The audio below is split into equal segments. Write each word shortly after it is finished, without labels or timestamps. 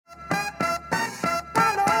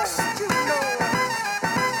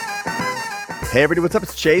Hey everybody, what's up?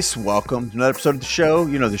 It's Chase. Welcome to another episode of the show.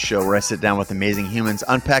 You know the show where I sit down with amazing humans,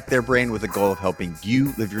 unpack their brain with the goal of helping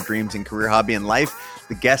you live your dreams in career, hobby, and life.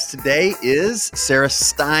 The guest today is Sarah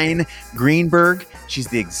Stein Greenberg. She's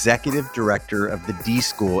the executive director of the D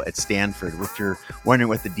School at Stanford. If you're wondering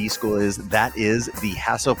what the D School is, that is the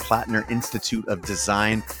Hasso-Plattner Institute of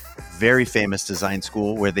Design, very famous design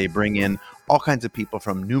school where they bring in all kinds of people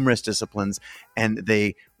from numerous disciplines, and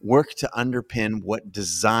they work to underpin what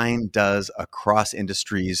design does across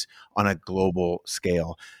industries on a global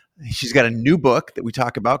scale. She's got a new book that we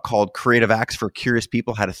talk about called Creative Acts for Curious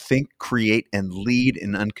People, How to Think, Create, and Lead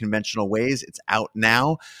in Unconventional Ways. It's out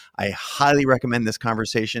now. I highly recommend this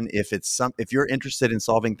conversation if you're interested in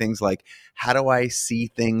solving things like, how do I see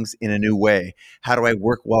things in a new way? How do I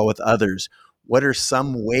work well with others? What are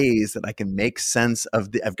some ways that I can make sense of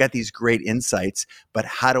I've got these great insights, but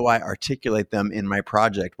how do I articulate them in my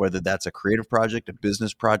project, whether that's a creative project, a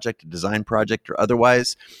business project, a design project, or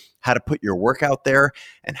otherwise, how to put your work out there,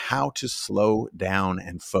 and how to slow down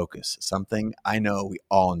and focus, something I know we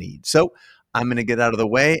all need. So I'm going to get out of the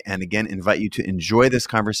way and again, invite you to enjoy this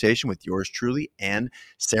conversation with yours truly and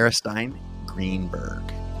Sarah Stein Greenberg.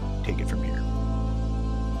 Take it from here.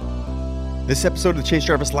 This episode of the Chase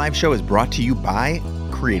Jarvis Live Show is brought to you by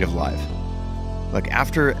CreativeLive. Look,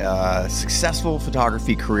 after a successful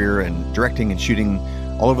photography career and directing and shooting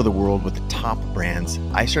all over the world with the top brands,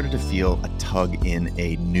 I started to feel a tug in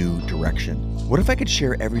a new direction. What if I could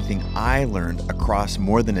share everything I learned across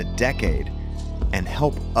more than a decade and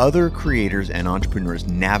help other creators and entrepreneurs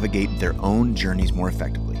navigate their own journeys more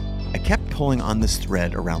effectively? I kept pulling on this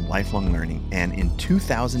thread around lifelong learning, and in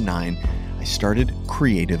 2009, I started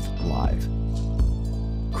CreativeLive.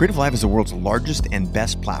 CreativeLive is the world's largest and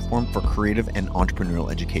best platform for creative and entrepreneurial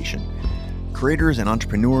education. Creators and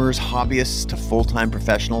entrepreneurs, hobbyists to full-time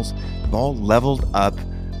professionals have all leveled up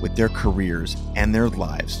with their careers and their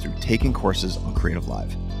lives through taking courses on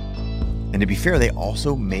CreativeLive. And to be fair, they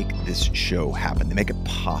also make this show happen. They make it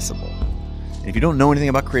possible. And if you don't know anything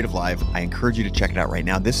about CreativeLive, I encourage you to check it out right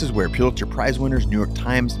now. This is where Pulitzer Prize winners, New York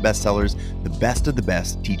Times bestsellers, the best of the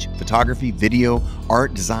best teach photography, video,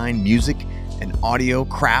 art, design, music, and audio,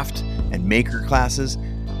 craft, and maker classes,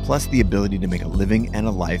 plus the ability to make a living and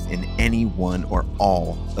a life in any one or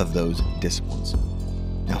all of those disciplines.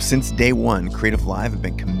 Now, since day one, CreativeLive have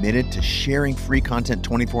been committed to sharing free content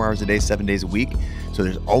 24 hours a day, 7 days a week. So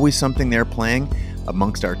there's always something there playing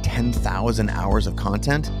amongst our 10,000 hours of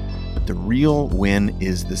content. But the real win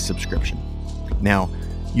is the subscription. Now,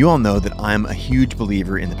 you all know that I'm a huge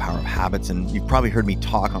believer in the power of habits, and you've probably heard me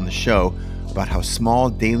talk on the show about how small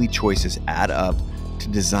daily choices add up to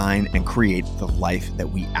design and create the life that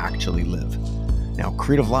we actually live. Now,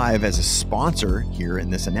 CreativeLive, as a sponsor here in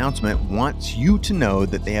this announcement, wants you to know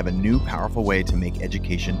that they have a new powerful way to make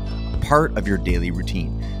education a part of your daily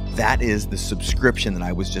routine. That is the subscription that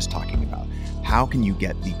I was just talking about. How can you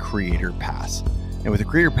get the Creator Pass? And with the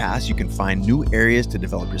Creator Pass, you can find new areas to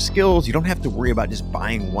develop your skills. You don't have to worry about just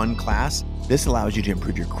buying one class. This allows you to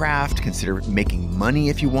improve your craft, consider making money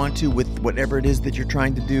if you want to with whatever it is that you're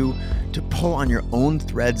trying to do, to pull on your own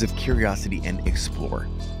threads of curiosity and explore.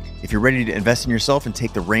 If you're ready to invest in yourself and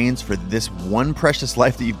take the reins for this one precious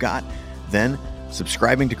life that you've got, then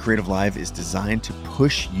subscribing to CreativeLive is designed to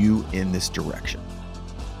push you in this direction.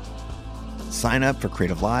 Sign up for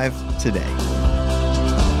CreativeLive today.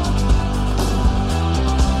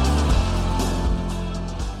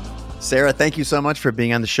 Sarah, thank you so much for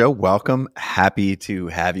being on the show. Welcome. Happy to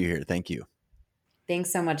have you here. Thank you.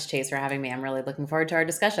 Thanks so much, Chase, for having me. I'm really looking forward to our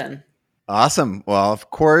discussion. Awesome. Well, of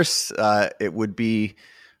course, it would be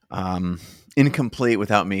incomplete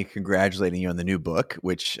without me congratulating you on the new book,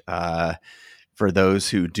 which for those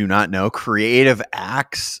who do not know, Creative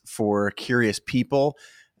Acts for Curious People,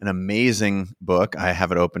 an amazing book. I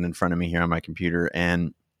have it open in front of me here on my computer.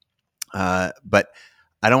 But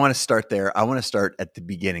I don't want to start there. I want to start at the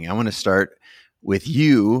beginning. I want to start with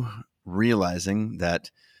you realizing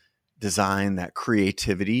that design, that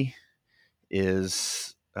creativity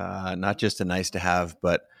is not just a nice to have,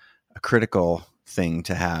 but a critical thing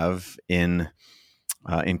to have in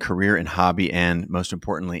career and hobby, and most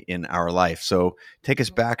importantly, in our life. So take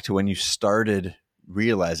us back to when you started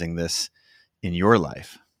realizing this in your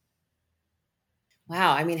life.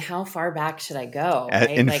 Wow. I mean, how far back should I go?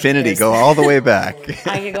 At infinity, go all the way back.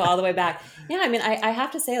 I can go all the way back. Yeah. I mean, I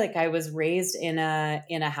have to say, like, I was raised in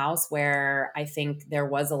a house where I think there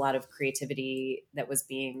was a lot of creativity that was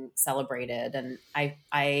being celebrated. And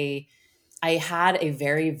I had a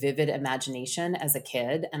very vivid imagination as a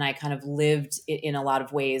kid, and I kind of lived in a lot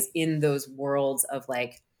of ways in those worlds of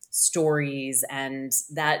like stories and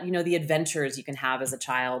that, the adventures you can have as a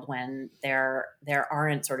child when there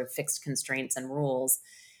aren't sort of fixed constraints and rules.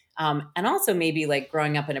 And also maybe like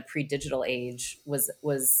growing up in a pre-digital age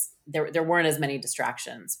was there weren't as many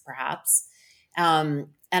distractions, perhaps.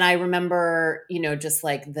 And I remember, just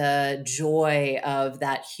like the joy of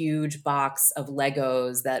that huge box of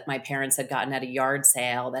Legos that my parents had gotten at a yard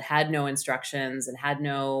sale that had no instructions and had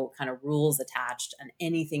no kind of rules attached, and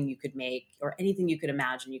anything you could make or anything you could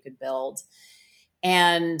imagine you could build.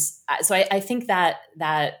 And so I think that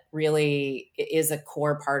really is a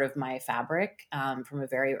core part of my fabric from a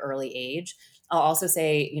very early age. I'll also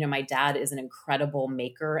say, my dad is an incredible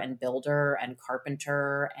maker and builder and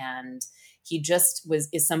carpenter, and he just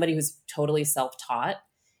is somebody who's totally self-taught.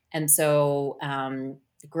 And so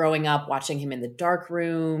growing up, watching him in the dark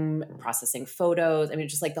room, processing photos,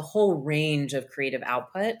 just like the whole range of creative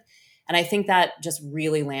output. And I think that just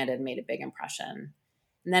really made a big impression.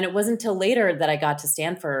 And then it wasn't until later that I got to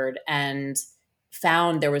Stanford and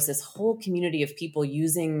found there was this whole community of people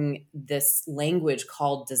using this language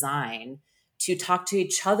called design to talk to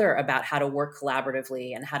each other about how to work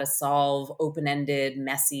collaboratively and how to solve open-ended,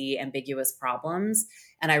 messy, ambiguous problems.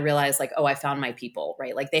 And I realized like, I found my people,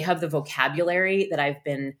 right? Like they have the vocabulary that I've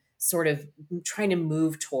been sort of trying to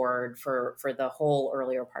move toward for the whole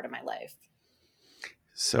earlier part of my life.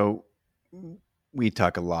 So we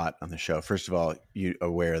talk a lot on the show. First of all, you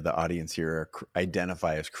aware the audience here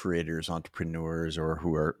identify as creators, entrepreneurs, or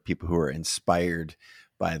who are people who are inspired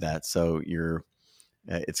by that. So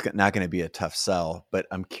it's not going to be a tough sell, but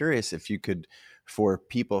I'm curious if you could, for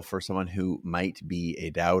someone who might be a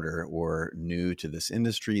doubter or new to this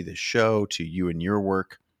industry, this show, to you and your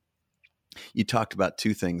work, you talked about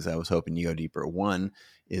two things I was hoping you go deeper. One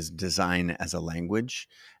is design as a language.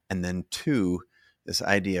 And then two, this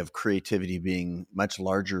idea of creativity being much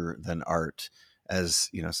larger than art as,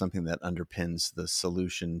 something that underpins the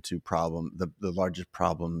solution to the largest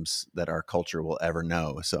problems that our culture will ever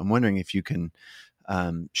know. So I'm wondering if you can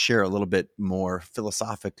share a little bit more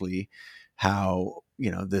philosophically how,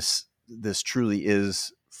 this truly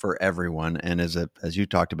is for everyone. And as you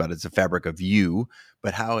talked about, it's a fabric of you,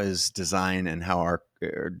 but how is design and how our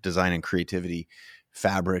design and creativity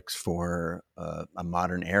fabrics for a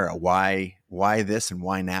modern era? Why this and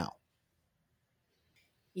why now?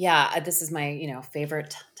 Yeah, this is my,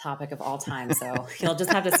 favorite topic of all time. So you'll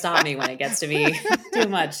just have to stop me when it gets to be too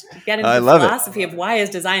much. Get into the philosophy of why is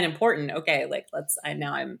design important. Okay, like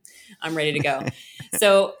I'm ready to go.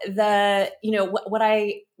 So what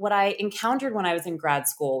I encountered when I was in grad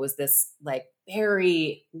school was this like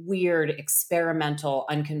very weird, experimental,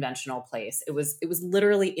 unconventional place. It was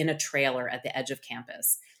literally in a trailer at the edge of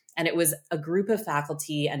campus. And it was a group of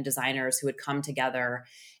faculty and designers who had come together,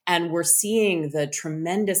 and we're seeing the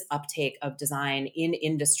tremendous uptake of design in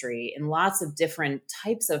industry in lots of different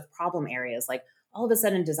types of problem areas. Like all of a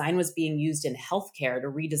sudden design was being used in healthcare to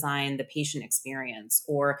redesign the patient experience,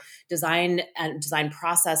 or design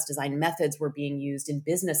process, design methods were being used in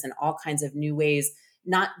business in all kinds of new ways,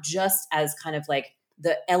 not just as kind of like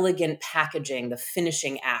the elegant packaging, the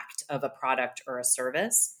finishing act of a product or a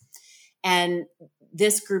service. And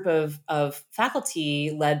this group of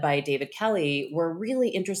faculty led by David Kelly were really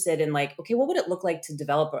interested in like, okay, what would it look like to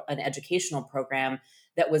develop an educational program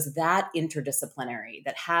that was that interdisciplinary,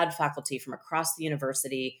 that had faculty from across the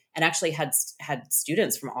university and actually had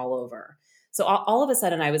students from all over. So all of a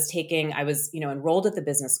sudden I was enrolled at the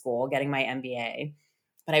business school, getting my MBA.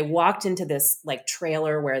 But I walked into this like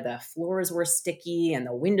trailer where the floors were sticky and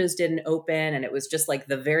the windows didn't open. And it was just like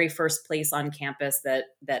the very first place on campus that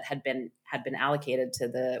had been allocated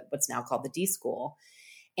to what's now called the D school.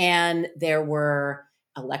 And there were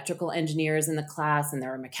electrical engineers in the class, and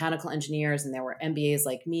there were mechanical engineers, and there were MBAs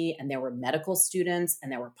like me, and there were medical students,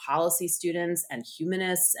 and there were policy students and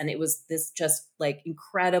humanists. And it was this just like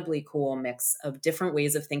incredibly cool mix of different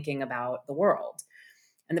ways of thinking about the world.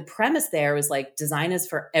 And the premise there was like design is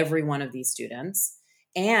for every one of these students.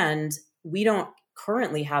 And we don't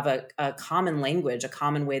currently have a common language, a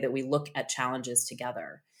common way that we look at challenges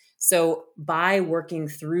together. So by working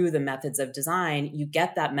through the methods of design, you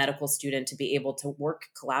get that medical student to be able to work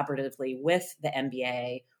collaboratively with the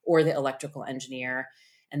MBA or the electrical engineer.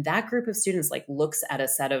 And that group of students like looks at a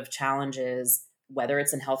set of challenges, whether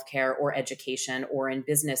it's in healthcare or education or in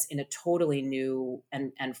business, in a totally new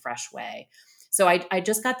and fresh way. So I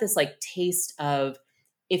just got this like taste of,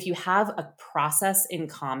 if you have a process in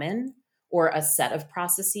common or a set of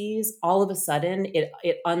processes, all of a sudden it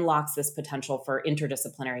unlocks this potential for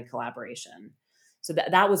interdisciplinary collaboration. So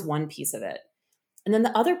that was one piece of it. And then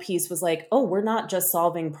the other piece was like, we're not just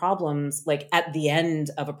solving problems like at the end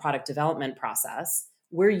of a product development process.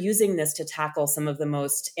 we're using this to tackle some of the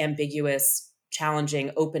most ambiguous,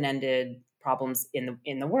 challenging, open-ended problems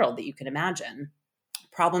in the world that you can imagine,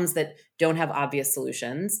 problems that don't have obvious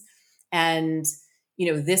solutions. And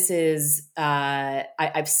this is,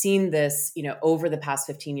 I've seen this, over the past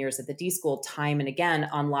 15 years at the D School, time and again,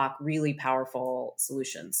 unlock really powerful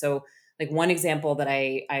solutions. So like one example that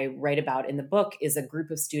I write about in the book is a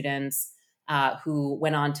group of students who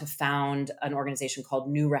went on to found an organization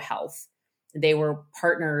called Neura Health. They were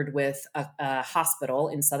partnered with a hospital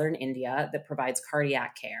in southern India that provides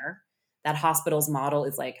cardiac care. That hospital's model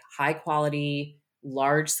is like high quality,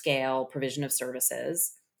 large scale provision of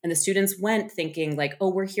services. And the students went thinking like, oh,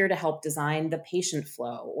 we're here to help design the patient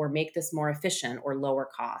flow or make this more efficient or lower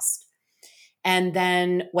cost. And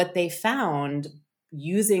then what they found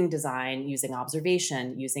using design, using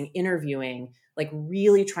observation, using interviewing, like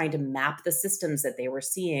really trying to map the systems that they were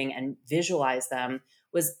seeing and visualize them,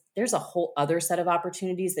 was there's a whole other set of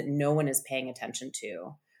opportunities that no one is paying attention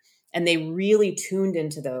to. And they really tuned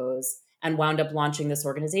into those and wound up launching this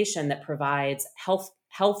organization that provides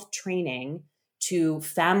health training to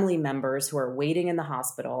family members who are waiting in the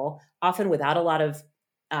hospital, often without a lot of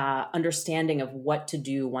understanding of what to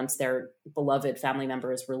do once their beloved family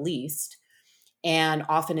member is released, and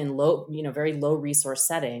often in very low resource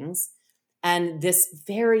settings. And this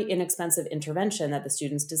very inexpensive intervention that the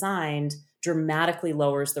students designed dramatically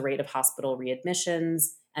lowers the rate of hospital readmissions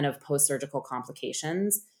and of post-surgical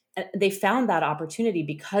complications. And they found that opportunity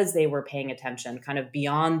because they were paying attention kind of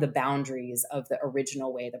beyond the boundaries of the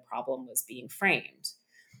original way the problem was being framed.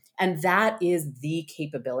 And that is the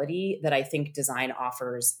capability that I think design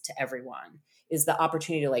offers to everyone, is the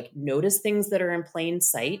opportunity to like notice things that are in plain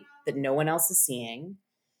sight that no one else is seeing,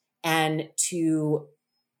 and to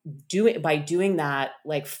do it by doing that,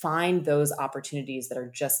 like find those opportunities that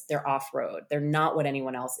are just, they're off-road. They're not what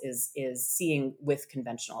anyone else is seeing with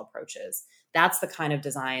conventional approaches. That's the kind of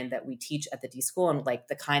design that we teach at the D School, and like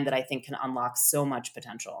the kind that I think can unlock so much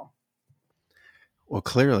potential. Well,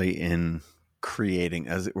 clearly in creating,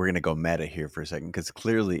 as we're going to go meta here for a second, because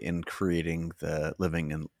clearly in creating the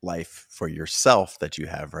living and life for yourself that you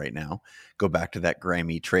have right now, go back to that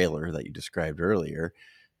Grammy trailer that you described earlier,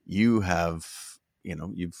 you have,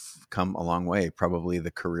 you've come a long way. Probably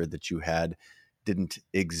the career that you had didn't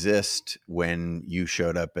exist when you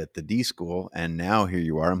showed up at the D School, and now here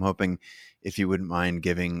you are. I'm hoping if you wouldn't mind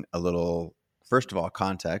giving a little, first of all,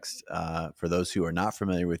 context for those who are not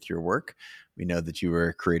familiar with your work. We know that you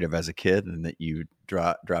were creative as a kid and that you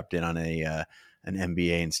dropped in on an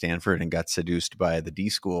MBA in Stanford and got seduced by the D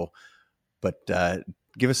School. But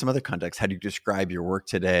give us some other context. How do you describe your work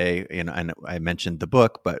today? And I mentioned the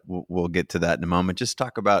book, but we'll get to that in a moment. Just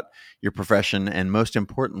talk about your profession and, most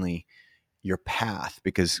importantly, your path,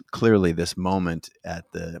 because clearly this moment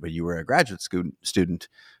when you were a graduate student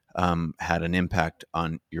had an impact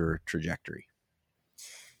on your trajectory.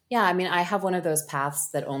 Yeah, I mean, I have one of those paths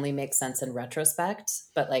that only makes sense in retrospect.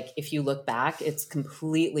 But like, if you look back, it's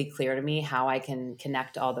completely clear to me how I can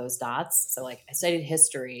connect all those dots. So like, I studied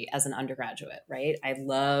history as an undergraduate, right? I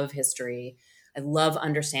love history. I love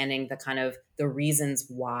understanding the reasons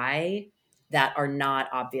why that are not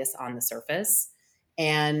obvious on the surface.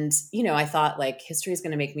 And, I thought like history is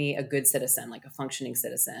going to make me a good citizen, like a functioning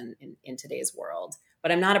citizen in today's world.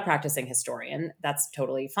 But I'm not a practicing historian. That's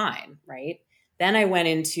totally fine, right? Then I went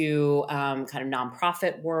into kind of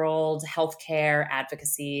nonprofit world, healthcare,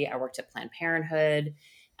 advocacy. I worked at Planned Parenthood.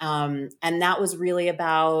 And that was really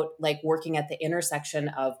about like working at the intersection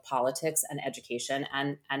of politics and education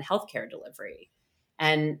and healthcare delivery.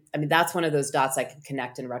 And I mean, that's one of those dots I can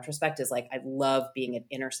connect in retrospect, is like, I love being at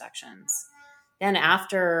intersections. Then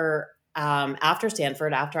after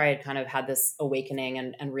Stanford, after I had kind of had this awakening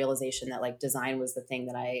and realization that like design was the thing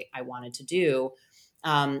that I wanted to do,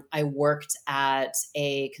 I worked at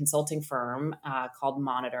a consulting firm called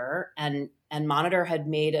Monitor, and Monitor had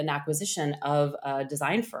made an acquisition of a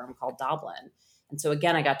design firm called Doblin. And so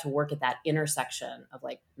again, I got to work at that intersection of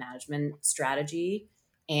like management strategy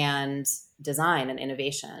and design and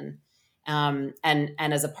innovation. And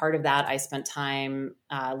as a part of that, I spent time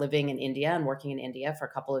living in India and working in India for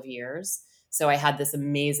a couple of years. So I had this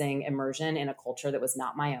amazing immersion in a culture that was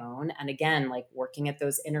not my own. And again, like working at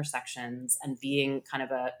those intersections and being kind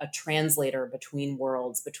of a translator between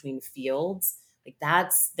worlds, between fields, like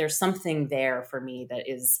there's something there for me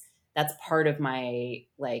that's part of my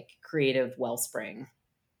like creative wellspring.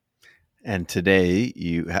 And today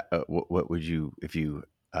what would you, if you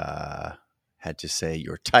had to say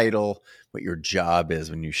your title, what your job is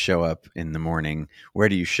when you show up in the morning, where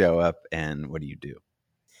do you show up and what do you do?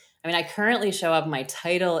 I mean, I currently show up, my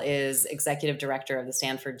title is executive director of the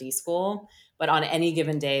Stanford D School, But on any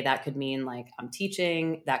given day, that could mean like I'm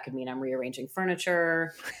teaching, that could mean I'm rearranging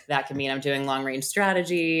furniture, that could mean I'm doing long range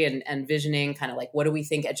strategy and visioning kind of like, what do we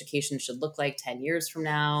think education should look like 10 years from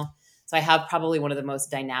now? So I have probably one of the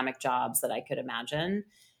most dynamic jobs that I could imagine.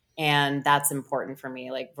 And that's important for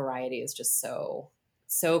me. Like variety is just so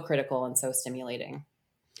critical and so stimulating.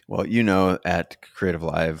 Well, you know, at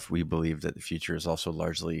CreativeLive, we believe that the future is also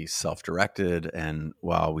largely self-directed. And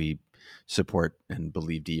while we support and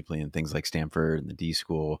believe deeply in things like Stanford and the D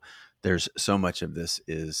School, there's so much of this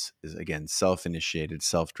is again, self-initiated,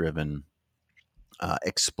 self-driven,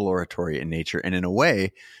 exploratory in nature. And in a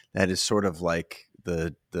way, that is sort of like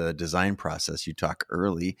the design process you talk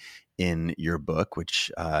early in your book,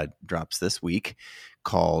 which drops this week,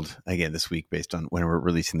 called, again, this week based on when we're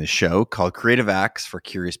releasing the show, called Creative Acts for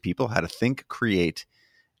Curious People: How to Think, Create,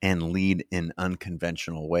 and Lead in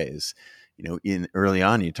Unconventional Ways. You know, in early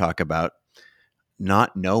on, you talk about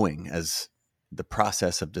not knowing as the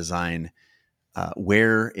process of design,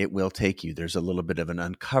 where it will take you. There's a little bit of an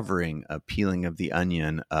uncovering, a peeling of the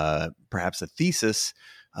onion, perhaps a thesis,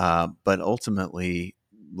 but ultimately,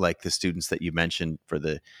 like the students that you mentioned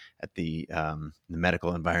at the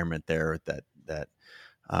medical environment there that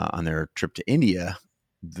on their trip to India,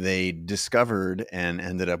 they discovered and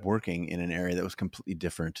ended up working in an area that was completely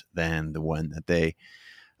different than the one that they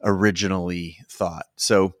originally thought.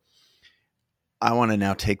 So I want to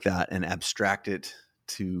now take that and abstract it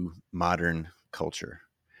to modern culture.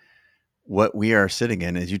 What we are sitting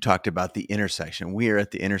in, as you talked about the intersection, we are at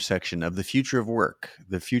the intersection of the future of work,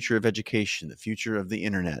 the future of education, the future of the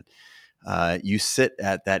internet. You sit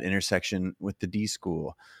at that intersection with the D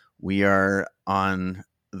School. We are on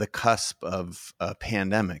the cusp of a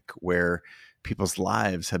pandemic where people's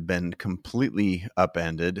lives have been completely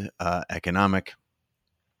upended, economic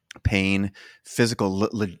pain, physical,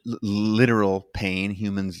 literal pain,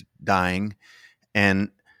 humans dying. And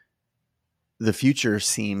the future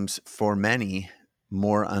seems for many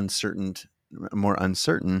more uncertain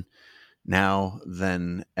now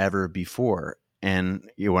than ever before.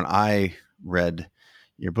 And when I read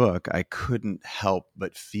your book, I couldn't help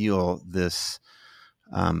but feel this,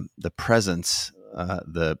 the presence,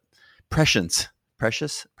 the prescience,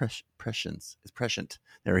 it's prescient.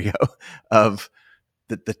 There we go. Of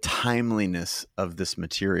the timeliness of this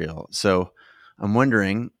material. So I'm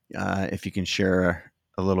wondering if you can share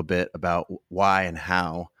a little bit about why and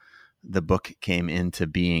how the book came into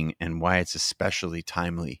being and why it's especially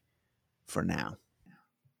timely for now.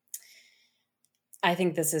 I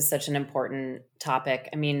think this is such an important topic.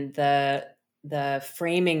 I mean, the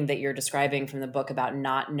framing that you're describing from the book about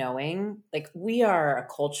not knowing, like we are a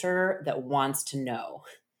culture that wants to know.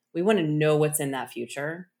 We want to know what's in that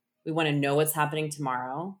future. We want to know what's happening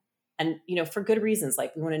tomorrow. And, you know, for good reasons.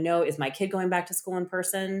 Like we want to know, is my kid going back to school in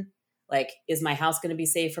person? Like, is my house going to be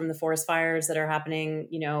safe from the forest fires that are happening,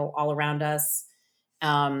 you know, all around us?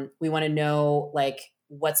 We want to know, like,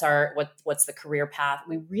 what's the career path?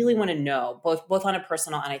 We really want to know both on a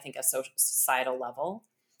personal and I think a societal level.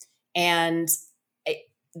 And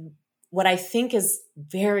what I think is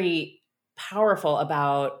very powerful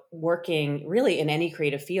about working really in any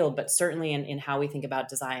creative field, but certainly in how we think about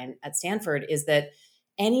design at Stanford, is that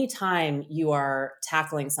anytime you are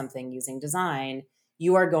tackling something using design,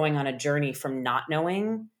 you are going on a journey from not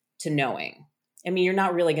knowing to knowing. I mean, you're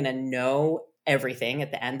not really going to know everything at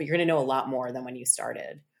the end, but you're going to know a lot more than when you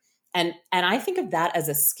started. And I think of that as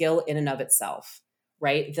a skill in and of itself,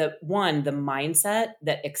 right? The mindset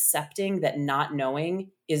that accepting that not knowing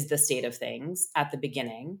is the state of things at the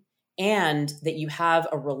beginning, and that you have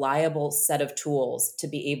a reliable set of tools to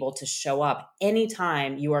be able to show up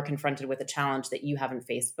anytime you are confronted with a challenge that you haven't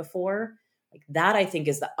faced before. Like that, I think,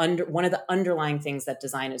 is one of the underlying things that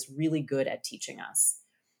design is really good at teaching us.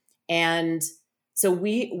 And so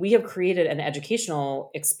we have created an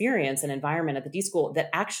educational experience and environment at the D School that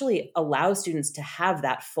actually allows students to have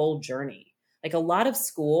that full journey. Like a lot of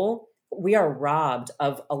school, we are robbed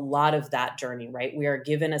of a lot of that journey, right? We are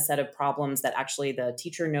given a set of problems that actually the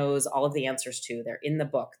teacher knows all of the answers to. They're in the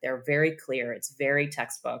book. They're very clear. It's very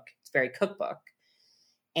textbook. It's very cookbook.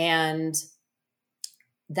 And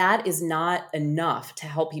that is not enough to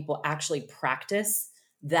help people actually practice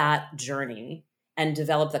that journey and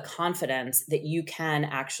develop the confidence that you can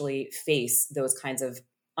actually face those kinds of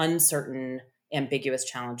uncertain, ambiguous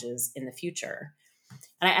challenges in the future.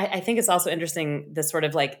 And I think it's also interesting, the sort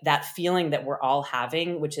of like that feeling that we're all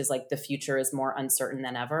having, which is like the future is more uncertain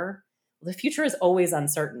than ever. The future is always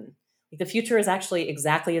uncertain. Like the future is actually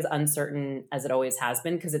exactly as uncertain as it always has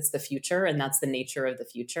been because it's the future and that's the nature of the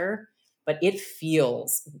future. But it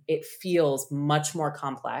feels much more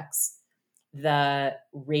complex the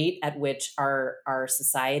rate at which our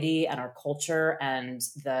society and our culture and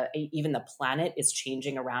even the planet is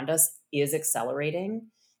changing around us is accelerating.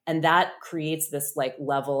 And that creates this like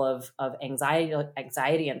level of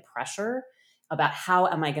anxiety and pressure about how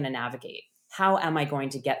am I going to navigate? How am I going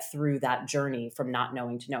to get through that journey from not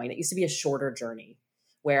knowing to knowing? That used to be a shorter journey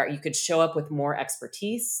where you could show up with more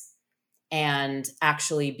expertise and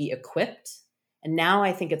actually be equipped. And now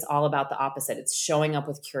I think it's all about the opposite. It's showing up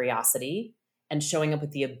with curiosity and showing up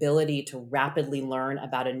with the ability to rapidly learn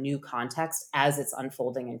about a new context as it's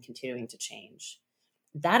unfolding and continuing to change.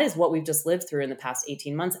 That is what we've just lived through in the past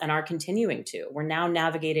 18 months and are continuing to. We're now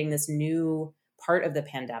navigating this new part of the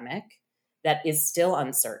pandemic that is still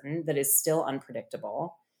uncertain, that is still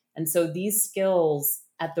unpredictable. And so these skills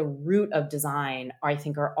at the root of design, I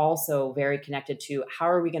think, are also very connected to how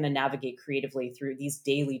are we going to navigate creatively through these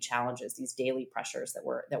daily challenges, these daily pressures that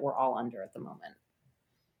we're all under at the moment.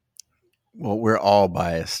 Well, we're all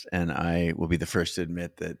biased, and I will be the first to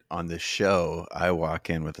admit that on this show, I walk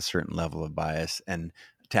in with a certain level of bias and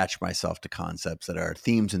attach myself to concepts that are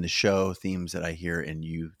themes in the show, themes that I hear in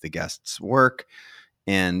you, the guests' work,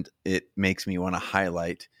 and it makes me want to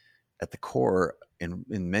highlight at the core, in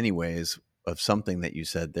many ways, of something that you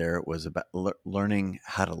said there was about learning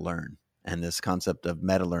how to learn, and this concept of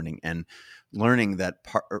meta learning and learning that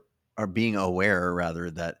or being aware, rather,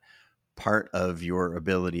 that part of your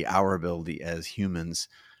ability, our ability as humans,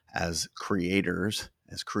 as creators,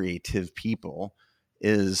 as creative people,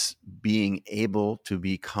 is being able to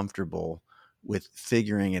be comfortable with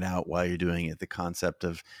figuring it out while you're doing it. The concept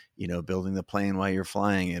of, building the plane while you're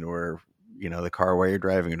flying it, or, the car while you're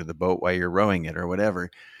driving it, or the boat while you're rowing it, or whatever.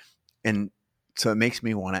 And so it makes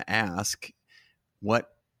me want to ask, what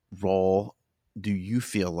role do you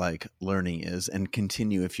feel like learning is, and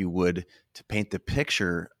continue, if you would, to paint the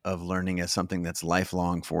picture of learning as something that's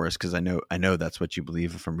lifelong for us? Because I know that's what you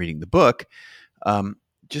believe from reading the book.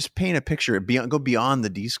 Just paint a picture, go beyond the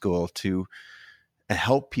D school to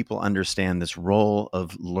help people understand this role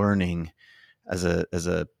of learning as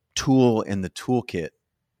a tool in the toolkit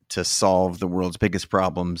to solve the world's biggest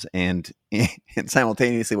problems, and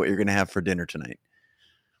simultaneously what you're going to have for dinner tonight.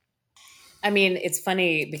 I mean, it's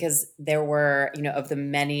funny because there were, of the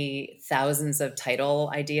many thousands of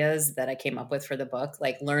title ideas that I came up with for the book,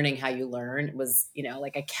 like learning how you learn was,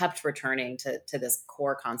 like I kept returning to this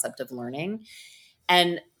core concept of learning.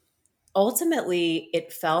 And ultimately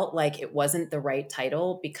it felt like it wasn't the right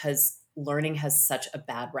title because learning has such a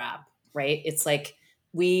bad rap, right? It's like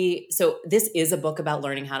so this is a book about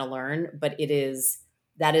learning how to learn, but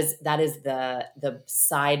that is the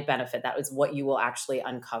side benefit. That is what you will actually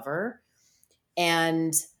uncover.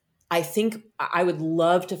 And I think I would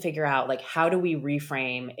love to figure out, like, how do we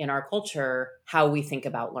reframe in our culture how we think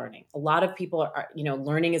about learning? A lot of people are,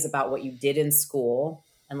 learning is about what you did in school,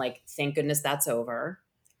 and like, thank goodness that's over.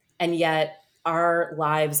 And yet our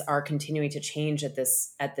lives are continuing to change at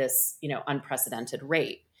this, unprecedented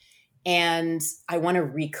rate. And I want to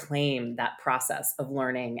reclaim that process of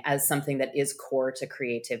learning as something that is core to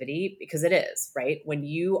creativity, because it is, right? When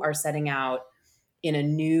you are setting out in a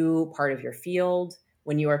new part of your field,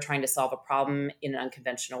 when you are trying to solve a problem in an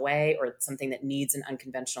unconventional way, or something that needs an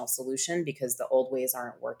unconventional solution because the old ways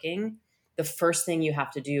aren't working, the first thing you have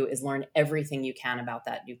to do is learn everything you can about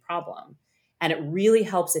that new problem. And it really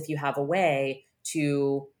helps if you have a way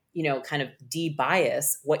to, kind of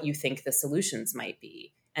de-bias what you think the solutions might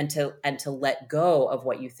be, and to let go of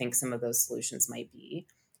what you think some of those solutions might be,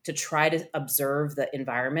 to try to observe the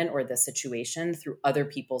environment or the situation through other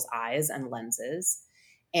people's eyes and lenses.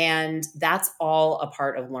 And that's all a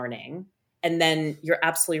part of learning. And then you're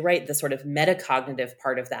absolutely right. The sort of metacognitive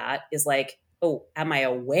part of that is like, oh, am I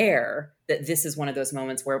aware that this is one of those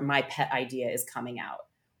moments where my pet idea is coming out?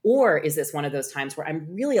 Or is this one of those times where I'm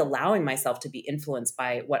really allowing myself to be influenced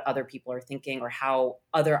by what other people are thinking, or how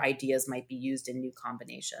other ideas might be used in new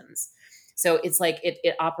combinations? So it's like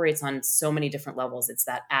it operates on so many different levels. It's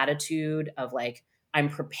that attitude of like, I'm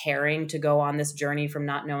preparing to go on this journey from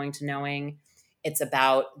not knowing to knowing. It's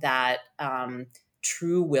about that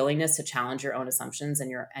true willingness to challenge your own assumptions and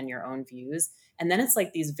your own views. And then it's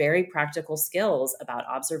like these very practical skills about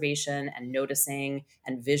observation and noticing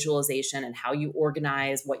and visualization, and how you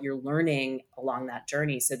organize what you're learning along that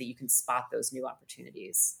journey so that you can spot those new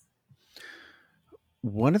opportunities.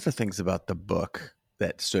 One of the things about the book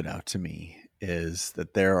that stood out to me is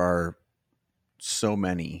that there are so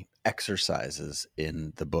many exercises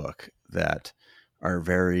in the book that are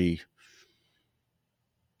very,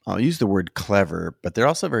 I'll use the word clever, but they're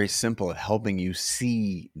also very simple at helping you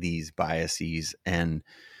see these biases and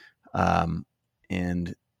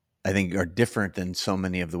I think are different than so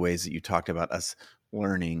many of the ways that you talked about us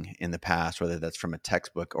learning in the past, whether that's from a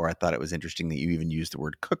textbook, or I thought it was interesting that you even used the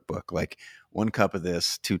word cookbook, like 1 cup of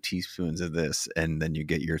this, 2 teaspoons of this, and then you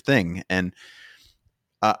get your thing. And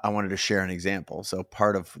I wanted to share an example. So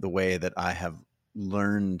part of the way that I have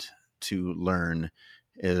learned to learn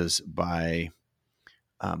is by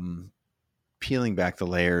peeling back the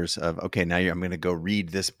layers of, okay, now I'm going to go read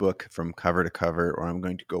this book from cover to cover, or I'm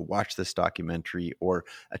going to go watch this documentary or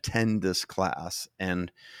attend this class.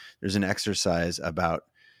 And there's an exercise about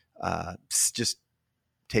just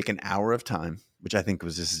take an hour of time, which I think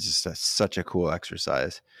this is just such a cool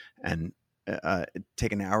exercise, and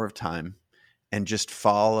take an hour of time and just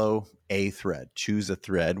follow a thread, choose a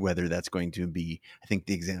thread, whether that's going to be, I think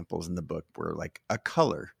the examples in the book were like a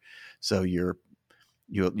color. So you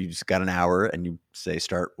just got an hour and you say,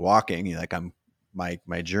 start walking. You're like,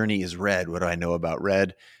 my journey is red. What do I know about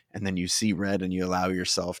red? And then you see red and you allow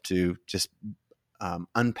yourself to just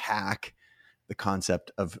unpack the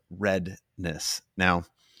concept of redness. Now,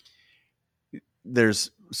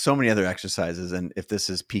 there's so many other exercises. And if this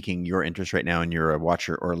is piquing your interest right now and you're a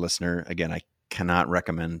watcher or a listener, again, I cannot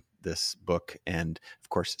recommend this book and of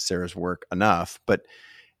course Sarah's work enough, but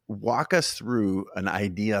walk us through an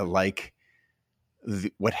idea like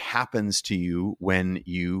what happens to you when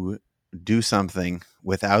you do something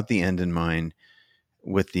without the end in mind,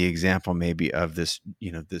 with the example maybe of this,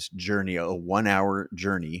 this journey, a 1 hour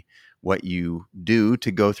journey, what you do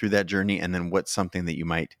to go through that journey, and then what's something that you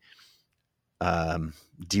might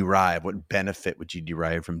derive, what benefit would you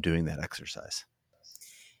derive from doing that exercise?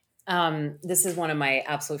 This is one of my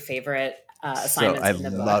absolute favorite assignments in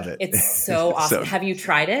the book. I love it. It's so awesome. Have you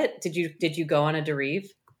tried it? Did you go on a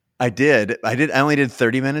Derive? I did. I only did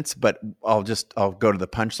 30 minutes, but I'll go to the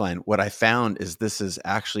punchline. What I found is this is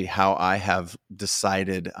actually how I have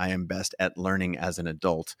decided I am best at learning as an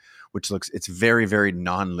adult, it's very, very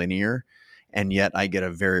nonlinear, and yet I get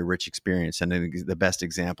a very rich experience. And the best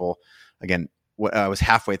example, again, I was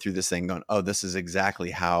halfway through this thing going, oh, this is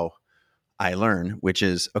exactly how I learn, which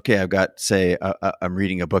is, okay, I've got, say, I'm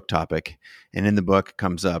reading a book topic, and in the book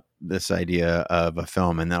comes up this idea of a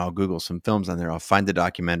film, and then I'll Google some films on there. I'll find the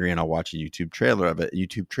documentary and I'll watch a YouTube trailer of it. A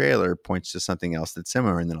YouTube trailer points to something else that's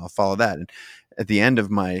similar, and then I'll follow that. And at the end of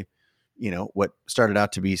my, what started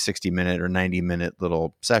out to be 60-minute or 90-minute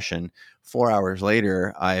little session, 4 hours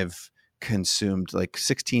later, I've consumed like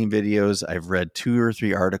 16 videos. I've read 2 or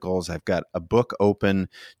 3 articles. I've got a book open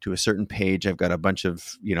to a certain page. I've got a bunch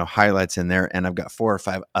of, highlights in there, and I've got 4 or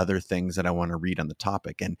 5 other things that I want to read on the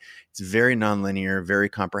topic. And it's very nonlinear, very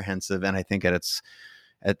comprehensive. And I think at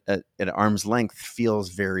arm's length feels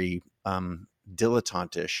very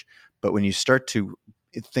dilettantish. But when you start to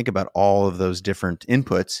think about all of those different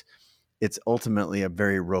inputs, it's ultimately a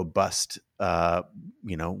very robust,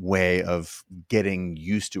 way of getting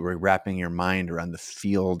used to or wrapping your mind around the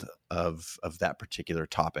field of that particular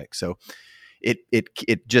topic. So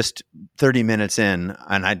it just 30 minutes in,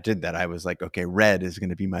 and I did that. I was like, okay, red is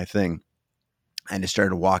going to be my thing. And I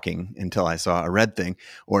started walking until I saw a red thing,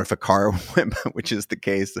 or if a car went by, which is the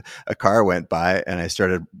case, a car went by, and I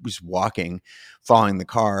started just walking, following the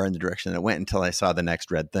car in the direction that it went until I saw the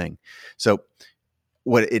next red thing. So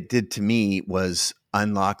what it did to me was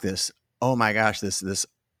unlock this, oh my gosh, this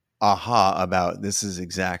aha about this is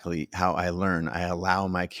exactly how I learn. I allow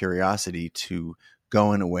my curiosity to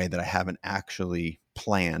go in a way that I haven't actually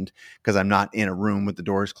planned, because I'm not in a room with the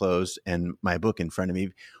doors closed and my book in front of me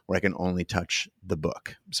where I can only touch the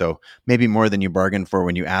book. So maybe more than you bargained for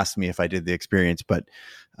when you asked me if I did the experience, but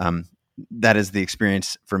that is the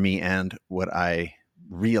experience for me and what I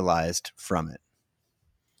realized from it.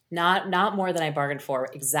 Not more than I bargained for.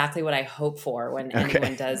 Exactly what I hope for when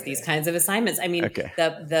anyone does these kinds of assignments. I mean,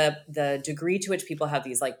 the degree to which people have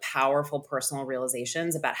these like powerful personal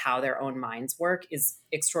realizations about how their own minds work is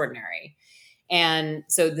extraordinary. And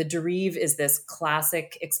so the Derive is this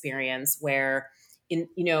classic experience where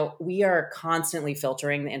we are constantly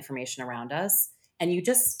filtering the information around us, and you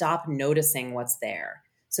just stop noticing what's there.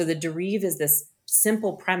 So the Derive is this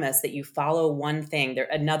simple premise that you follow one thing.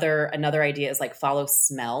 Another idea is like follow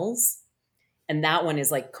smells. And that one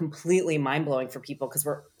is like completely mind blowing for people because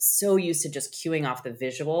we're so used to just cueing off the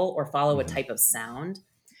visual or follow a type of sound.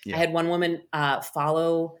 Yeah. I had one woman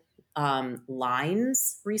follow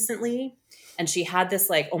lines recently, and she had this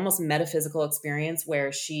like almost metaphysical experience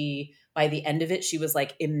where by the end of it, she was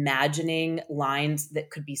like imagining lines that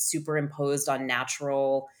could be superimposed on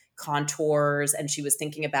natural contours, and she was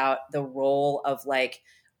thinking about the role of like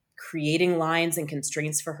creating lines and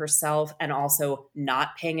constraints for herself, and also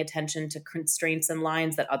not paying attention to constraints and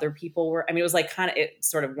lines that other people were. I mean, it was like it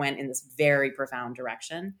sort of went in this very profound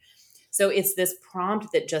direction. So it's this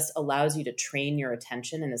prompt that just allows you to train your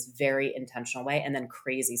attention in this very intentional way, and then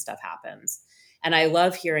crazy stuff happens. And I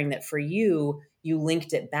love hearing that for you, you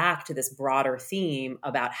linked it back to this broader theme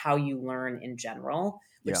about how you learn in general,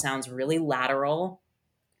 which sounds really lateral,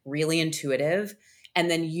 really intuitive. And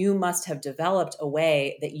then you must have developed a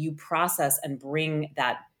way that you process and bring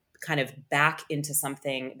that kind of back into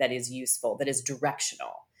something that is useful, that is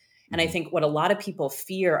directional. And I think what a lot of people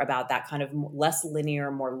fear about that kind of less linear,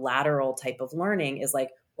 more lateral type of learning is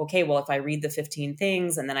like, okay, well, if I read the 15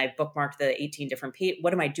 things and then I bookmark the 18 different pages,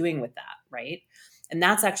 what am I doing with that, right? And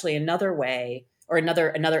that's actually another way, or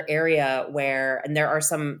another area where, and there are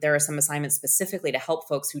some assignments specifically to help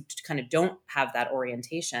folks who kind of don't have that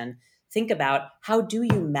orientation think about, how do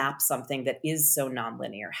you map something that is so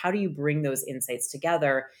nonlinear? How do you bring those insights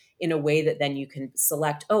together in a way that then you can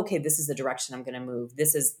select, oh, okay, this is the direction I'm going to move.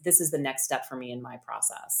 This is the next step for me in my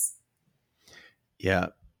process. Yeah.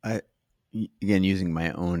 Again, using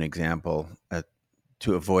my own example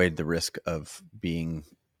to avoid the risk of being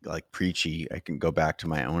like preachy, I can go back to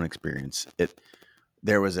my own experience.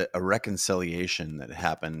 There was a reconciliation that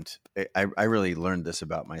happened. I really learned this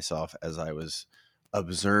about myself as I was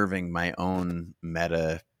observing my own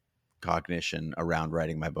meta cognition around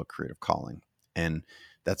writing my book, Creative Calling. And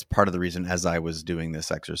that's part of the reason, as I was doing this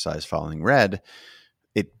exercise following Red,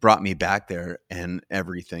 it brought me back there and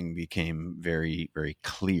everything became very, very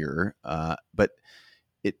clear. But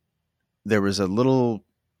there was a little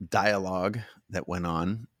dialogue that went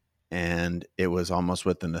on, and it was almost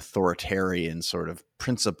with an authoritarian sort of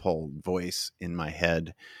principled voice in my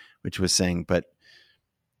head, which was saying, but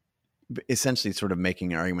essentially sort of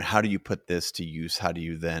making an argument. How do you put this to use? How do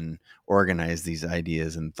you then organize these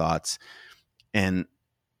ideas and thoughts? And,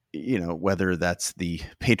 whether that's the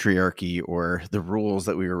patriarchy or the rules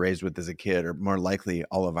that we were raised with as a kid, or more likely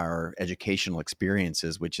all of our educational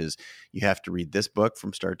experiences, which is you have to read this book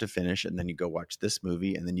from start to finish, and then you go watch this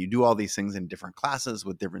movie, and then you do all these things in different classes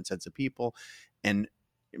with different sets of people. And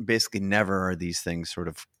basically never are these things sort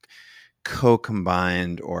of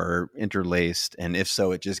co-combined or interlaced. And if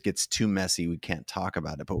so, it just gets too messy. We can't talk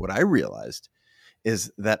about it. But what I realized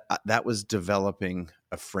is that that was developing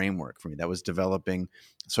a framework for me. That was developing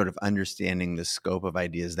sort of understanding the scope of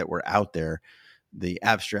ideas that were out there, the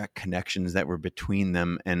abstract connections that were between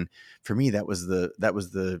them. And for me, that was the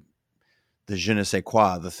je ne sais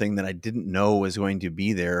quoi, the thing that I didn't know was going to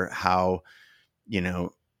be there. How,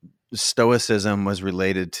 Stoicism was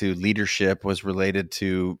related to leadership, was related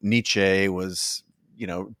to Nietzsche, was,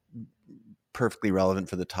 perfectly relevant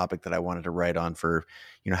for the topic that I wanted to write on, for,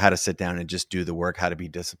 how to sit down and just do the work, how to be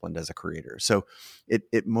disciplined as a creator. So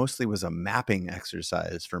it mostly was a mapping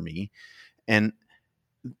exercise for me. And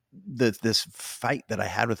this fight that I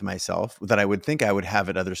had with myself that I would think I would have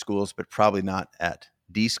at other schools, but probably not at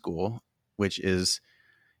D school, which is,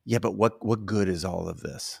 yeah, but what good is all of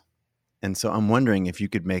this? And so I'm wondering if you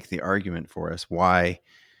could make the argument for us why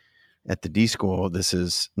at the D school this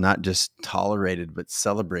is not just tolerated, but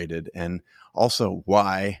celebrated, and also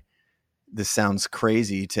why this sounds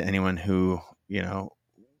crazy to anyone who,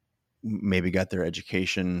 maybe got their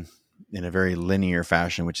education in a very linear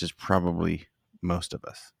fashion, which is probably most of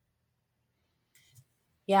us.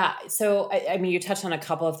 Yeah. So, I mean, you touched on a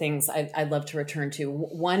couple of things I'd love to return to.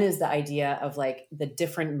 One is the idea of like the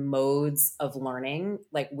different modes of learning.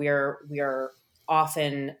 Like we are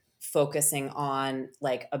often focusing on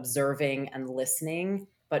like observing and listening,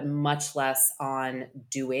 but much less on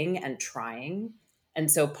doing and trying. And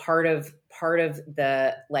so part of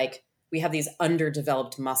the, like, we have these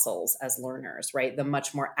underdeveloped muscles as learners, right? The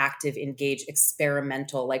much more active, engaged,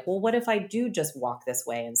 experimental, like, well, what if I do just walk this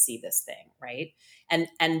way and see this thing, right? And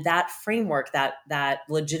that framework, that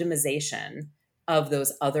legitimization of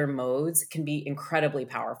those other modes can be incredibly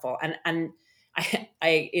powerful. And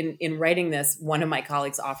I in writing this, one of my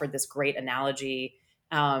colleagues offered this great analogy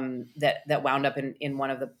that wound up in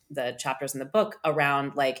one of the chapters in the book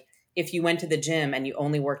around, like, if you went to the gym and you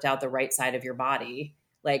only worked out the right side of your body,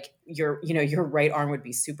 like your right arm would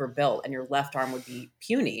be super built and your left arm would be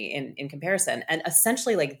puny in comparison. And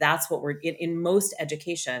essentially, like, that's what we're in most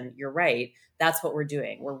education. You're right. That's what we're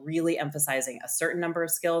doing. We're really emphasizing a certain number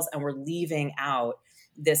of skills, and we're leaving out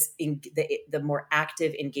the more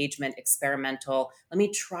active engagement, experimental. Let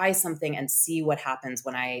me try something and see what happens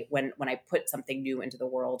when I put something new into the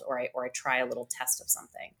world, or I try a little test of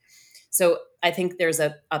something. So I think there's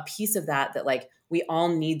a piece of that like we all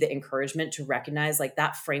need the encouragement to recognize, like,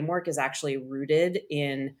 that framework is actually rooted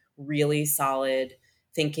in really solid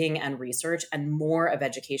thinking and research, and more of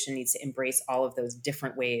education needs to embrace all of those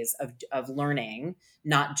different ways of learning,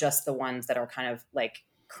 not just the ones that are kind of like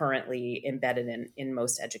currently embedded in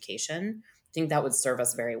most education. I think that would serve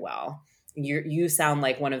us very well. You sound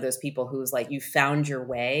like one of those people who's like, you found your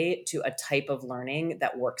way to a type of learning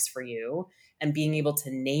that works for you, and being able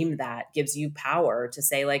to name that gives you power to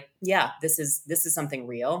say like, yeah, this is something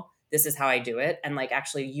real. This is how I do it. And like,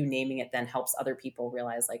 actually you naming it then helps other people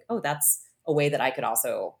realize like, oh, that's a way that I could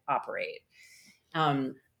also operate.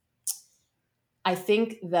 I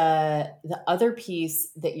think the other piece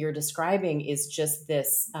that you're describing is just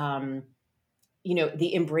this,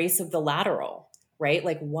 the embrace of the lateral, right?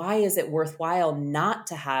 Like, why is it worthwhile not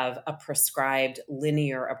to have a prescribed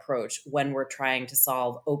linear approach when we're trying to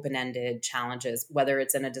solve open-ended challenges, whether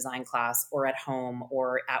it's in a design class or at home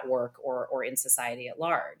or at work or in society at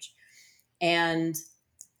large? And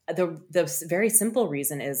the very simple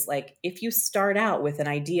reason is like, if you start out with an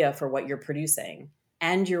idea for what you're producing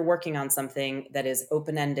and you're working on something that is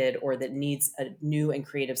open-ended or that needs a new and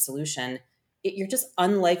creative solution, you're just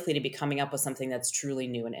unlikely to be coming up with something that's truly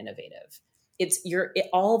new and innovative.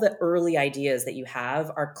 All the early ideas that you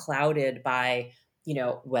have are clouded by,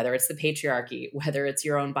 whether it's the patriarchy, whether it's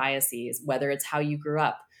your own biases, whether it's how you grew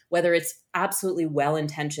up, whether it's absolutely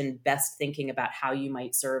well-intentioned best thinking about how you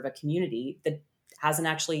might serve a community that hasn't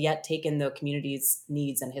actually yet taken the community's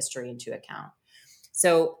needs and history into account.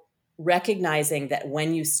 So recognizing that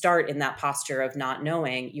when you start in that posture of not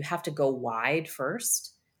knowing, you have to go wide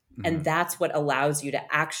first. Mm-hmm. And that's what allows you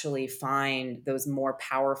to actually find those more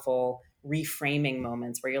powerful reframing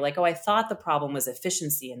moments where you're like, oh, I thought the problem was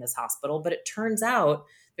efficiency in this hospital, but it turns out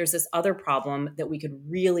there's this other problem that we could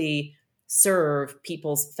really serve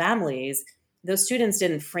people's families. Those students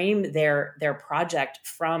didn't frame their project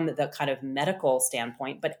from the kind of medical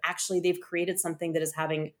standpoint, but actually they've created something that is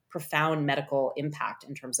having profound medical impact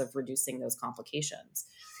in terms of reducing those complications.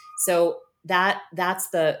 So that's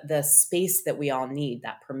the space that we all need,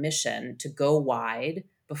 that permission to go wide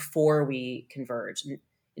before we converge.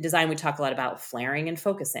 In design, we talk a lot about flaring and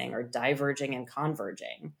focusing, or diverging and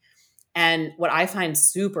converging. And what I find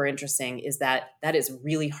super interesting is that is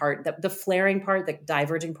really hard. The flaring part, the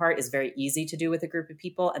diverging part is very easy to do with a group of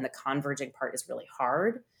people, and the converging part is really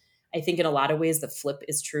hard. I think in a lot of ways, the flip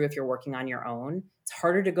is true if you're working on your own. It's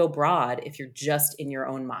harder to go broad if you're just in your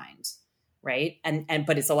own mind, right?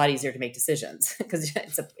 But it's a lot easier to make decisions because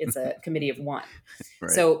it's a committee of one.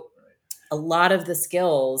 Right. So a lot of the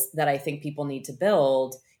skills that I think people need to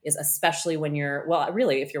build is, especially when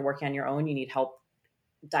if you're working on your own, you need help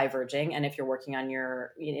diverging. And if you're working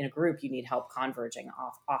in a group, you need help converging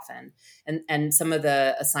often. And some of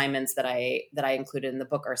the assignments that I included in the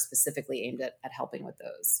book are specifically aimed at helping with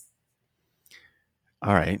those.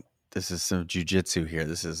 All right. This is some jujitsu here.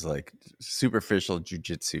 This is like superficial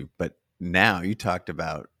jujitsu, but now you talked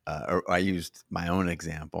about, or I used my own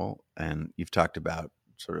example, and you've talked about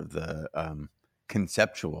sort of the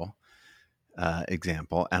conceptual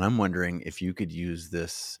example. And I'm wondering if you could use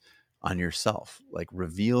this on yourself, like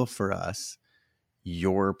reveal for us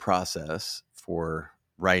your process for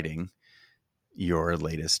writing your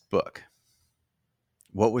latest book.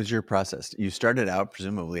 What was your process? You started out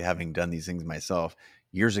presumably having done these things myself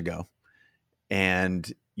years ago,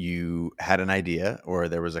 and you had an idea, or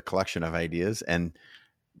there was a collection of ideas, and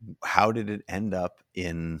how did it end up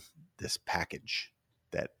in this package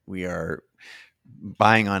that we are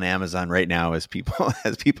buying on Amazon right now as people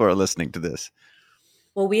are listening to this?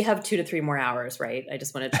 Well, we have 2 to 3 more hours, right? I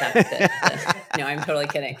just want to check that. No, I'm totally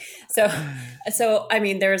kidding. So I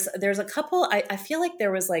mean, there's a couple. I feel like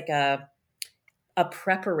there was like a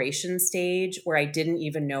preparation stage where I didn't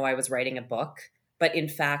even know I was writing a book. But in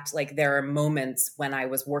fact, like, there are moments when I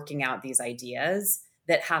was working out these ideas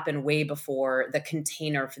that happened way before the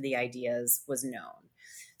container for the ideas was known.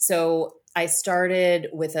 So I started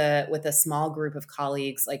with a small group of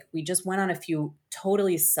colleagues. Like, we just went on a few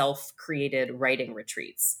totally self-created writing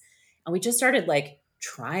retreats. And we just started like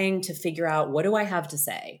trying to figure out, what do I have to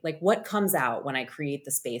say? Like, what comes out when I create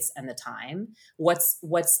the space and the time?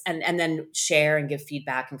 And then share and give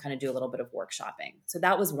feedback and kind of do a little bit of workshopping. So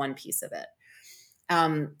that was one piece of it.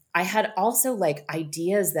 I had also like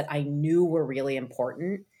ideas that I knew were really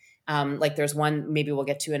important. Like, there's one, maybe we'll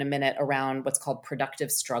get to in a minute, around what's called productive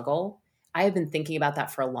struggle. I have been thinking about that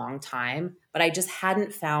for a long time, but I just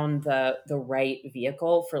hadn't found the right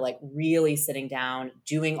vehicle for like really sitting down,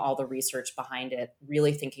 doing all the research behind it,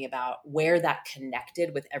 really thinking about where that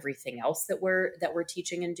connected with everything else that we're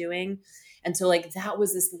teaching and doing. And so like, that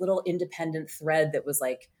was this little independent thread that was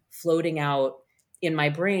like floating out in my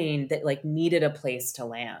brain that like needed a place to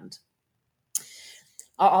land.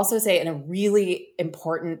 I'll also say, and a really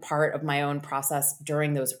important part of my own process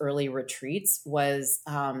during those early retreats was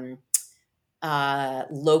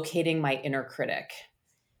locating my inner critic.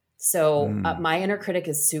 So my inner critic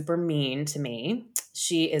is super mean to me.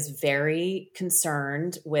 She is very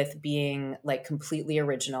concerned with being like completely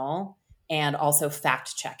original and also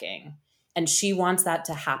fact checking. And she wants that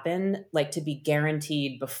to happen, like to be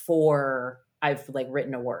guaranteed before I've like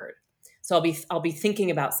written a word. So I'll be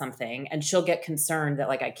thinking about something and she'll get concerned that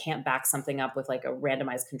like I can't back something up with like a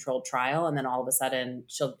randomized controlled trial, and then all of a sudden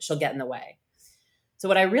she'll get in the way. So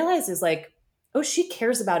what I realized is like, oh, she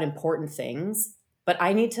cares about important things, but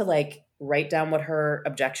I need to like write down what her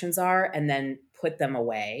objections are and then put them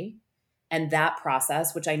away. And that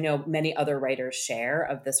process, which I know many other writers share,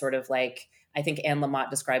 of the sort of like, I think Anne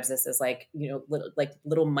Lamott describes this as like, you know,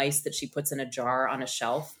 little mice that she puts in a jar on a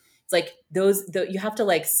shelf. It's like you have to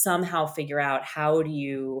like somehow figure out how do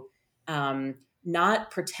you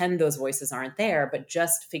not pretend those voices aren't there, but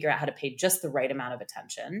just figure out how to pay just the right amount of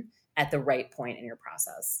attention at the right point in your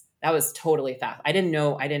process. That was totally fast. I didn't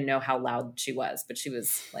know how loud she was, but she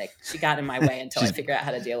was like, she got in my way until I figured out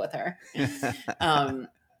how to deal with her.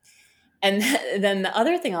 And then the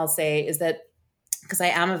other thing I'll say is that, because I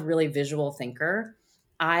am a really visual thinker,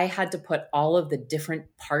 I had to put all of the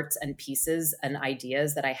different parts and pieces and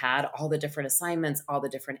ideas that I had, all the different assignments, all the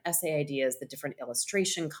different essay ideas, the different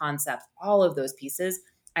illustration concepts, all of those pieces,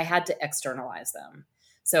 I had to externalize them.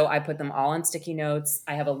 So I put them all on sticky notes.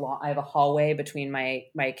 I have a hallway between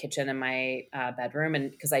my kitchen and my bedroom,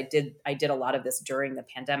 and because I did a lot of this during the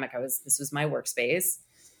pandemic. This was my workspace,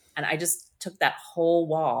 and I just took that whole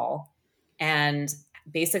wall and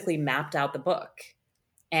basically mapped out the book,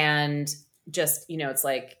 and just, you know, it's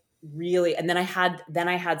like really. And then I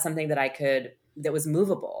had something that was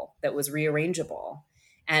movable, that was rearrangeable.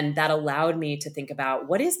 And that allowed me to think about,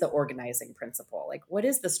 what is the organizing principle? Like, what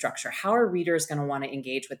is the structure? How are readers going to want to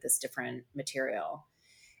engage with this different material?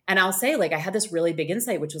 And I'll say, like, I had this really big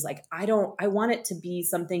insight, which was like, I want it to be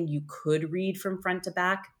something you could read from front to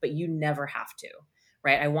back, but you never have to,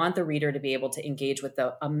 right? I want the reader to be able to engage with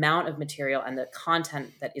the amount of material and the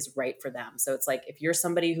content that is right for them. So it's like, if you're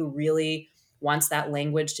somebody who really wants that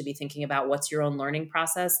language to be thinking about what's your own learning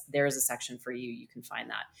process, there's a section for you. You can find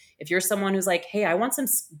that. If you're someone who's like, hey, I want some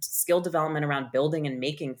skill development around building and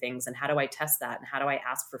making things, and how do I test that? And how do I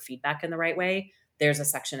ask for feedback in the right way? There's a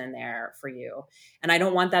section in there for you. And I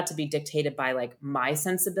don't want that to be dictated by like my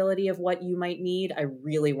sensibility of what you might need. I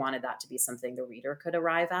really wanted that to be something the reader could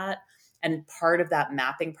arrive at. And part of that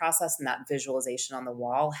mapping process and that visualization on the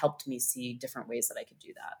wall helped me see different ways that I could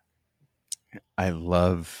do that. I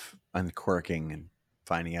love uncorking and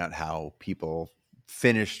finding out how people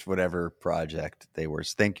finished whatever project they were.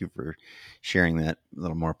 So thank you for sharing that, a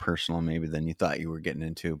little more personal maybe than you thought you were getting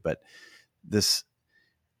into. But this,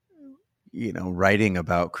 you know, writing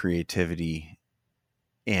about creativity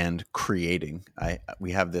and creating,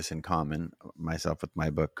 we have this in common, myself with my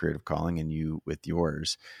book, Creative Calling, and you with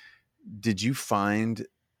yours. Did you find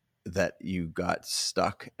that you got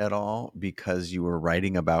stuck at all because you were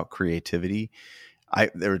writing about creativity?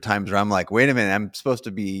 There were times where I'm like, wait a minute, I'm supposed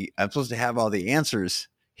to have all the answers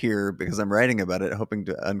here because I'm writing about it, hoping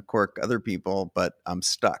to uncork other people, but I'm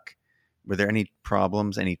stuck. Were there any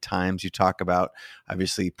problems, any times you talk about,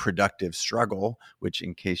 obviously, productive struggle, which,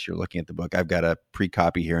 in case you're looking at the book, I've got a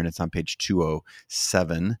pre-copy here and it's on page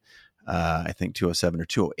 207, I think 207 or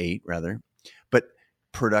 208 rather. But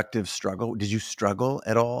productive struggle, did you struggle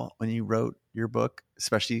at all when you wrote your book,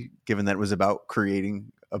 especially given that it was about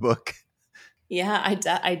creating a book? Yeah,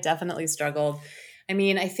 I definitely struggled. I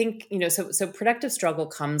mean, I think, you know, so productive struggle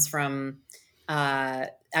comes from,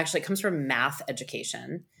 actually it comes from math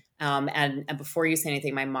education. And before you say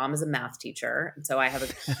anything, my mom is a math teacher. And so I have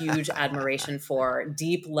a huge admiration for,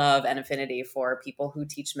 deep love and affinity for people who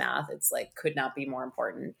teach math. It's like, could not be more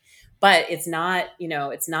important. But it's not, you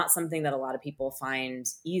know, it's not something that a lot of people find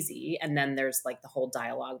easy. And then there's like the whole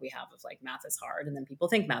dialogue we have of like, math is hard. And then people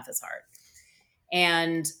think math is hard.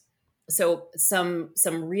 And so some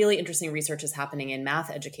really interesting research is happening in math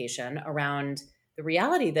education around the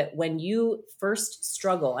reality that when you first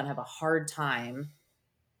struggle and have a hard time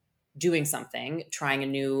doing something, trying a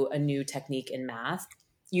new technique in math,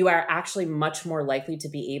 you are actually much more likely to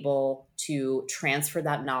be able to transfer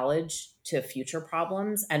that knowledge to future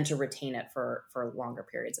problems and to retain it for longer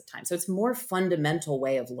periods of time. So it's a more fundamental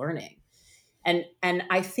way of learning. And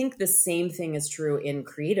I think the same thing is true in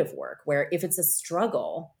creative work, where if it's a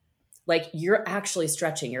struggle, like you're actually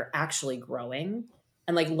stretching, you're actually growing,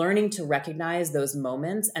 and like learning to recognize those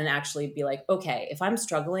moments and actually be like, okay, if I'm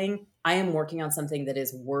struggling, I am working on something that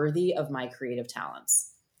is worthy of my creative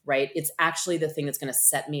talents. right? It's actually the thing that's going to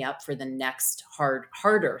set me up for the next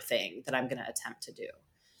harder thing that I'm going to attempt to do.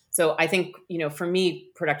 So I think, for me,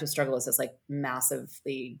 productive struggle is this like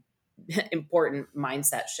massively important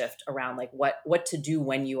mindset shift around like what to do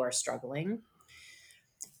when you are struggling.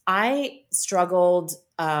 I struggled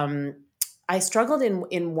in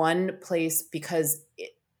one place because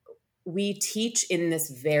we teach in this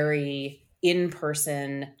very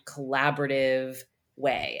in-person collaborative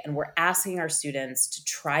way. And we're asking our students to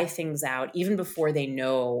try things out even before they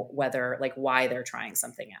know why they're trying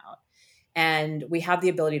something out. And we have the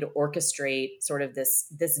ability to orchestrate sort of this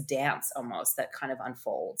dance almost that kind of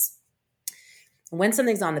unfolds. When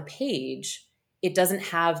something's on the page, it doesn't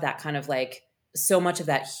have that kind of like so much of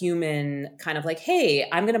that human kind of like, hey,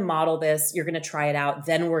 I'm going to model this. You're going to try it out.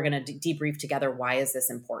 Then we're going to debrief together. Why is this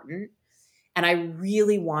important? And I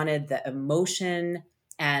really wanted the emotion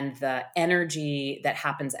and the energy that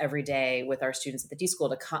happens every day with our students at the D School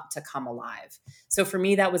to come alive. So for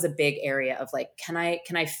me, that was a big area of like, can I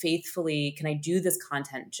do this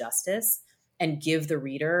content justice and give the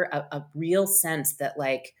reader a real sense that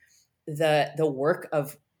like the work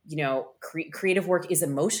of, creative work is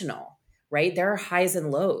emotional, right? There are highs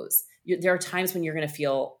and lows. There are times when you're going to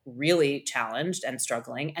feel really challenged and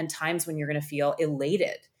struggling, and times when you're going to feel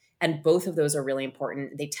elated. And both of those are really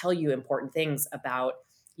important. They tell you important things about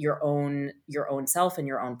your own self and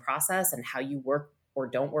your own process and how you work or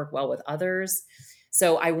don't work well with others.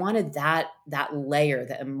 So I wanted that layer,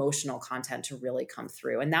 the emotional content, to really come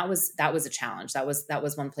through. And that was a challenge. That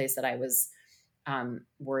was one place that I was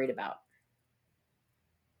worried about.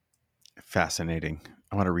 Fascinating.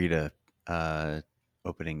 I want to read a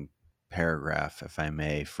opening paragraph, if I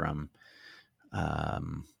may, from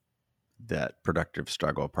that productive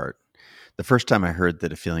struggle part. The first time I heard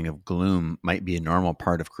that a feeling of gloom might be a normal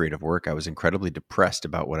part of creative work, I was incredibly depressed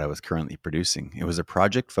about what I was currently producing. It was a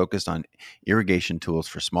project focused on irrigation tools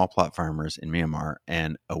for small plot farmers in Myanmar,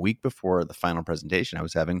 and a week before the final presentation, I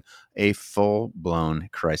was having a full-blown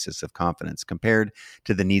crisis of confidence compared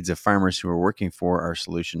to the needs of farmers who were working for our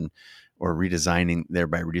solution or redesigning,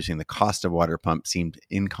 thereby reducing the cost of water pump, seemed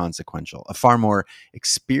inconsequential. A far more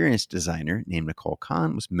experienced designer named Nicole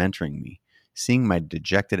Kahn was mentoring me. Seeing my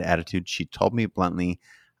dejected attitude, she told me bluntly,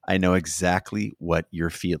 I know exactly what you're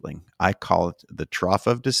feeling. I call it the trough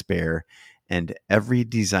of despair, and every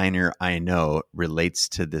designer I know relates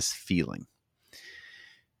to this feeling.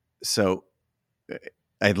 So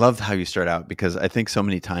I love how you start out, because I think so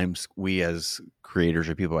many times we as creators,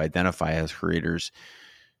 or people who identify as creators,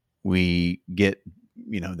 we get,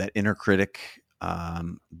 that inner critic,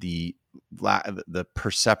 the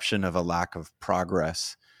perception of a lack of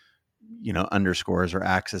progress, underscores or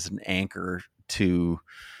acts as an anchor to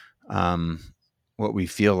what we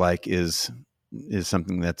feel like is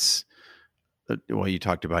something that's, well, you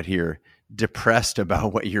talked about here, depressed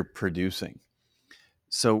about what you're producing.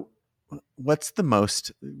 So what's the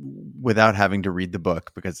most, without having to read the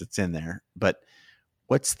book because it's in there, but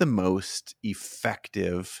what's the most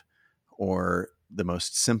effective or the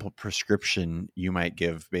most simple prescription you might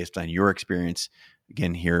give based on your experience?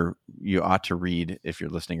 Again, here, you ought to read, if you're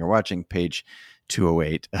listening or watching, page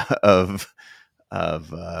 208 of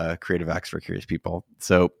Creative Acts for Curious People.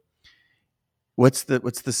 So what's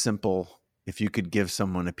the simple, if you could give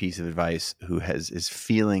someone a piece of advice who is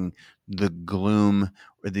feeling the gloom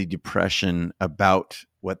or the depression about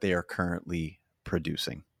what they are currently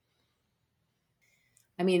producing?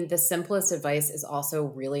 I mean, the simplest advice is also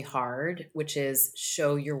really hard, which is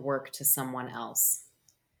show your work to someone else.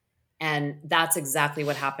 And that's exactly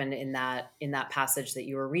what happened in that passage that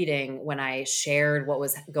you were reading. When I shared what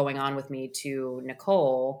was going on with me to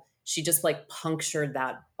Nicole, she just like punctured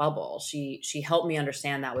that bubble. She helped me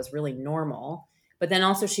understand that was really normal, but then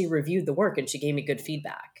also she reviewed the work and she gave me good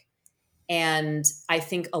feedback. And I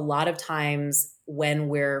think a lot of times when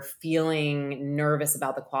we're feeling nervous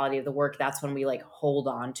about the quality of the work, that's when we like hold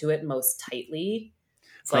on to it most tightly.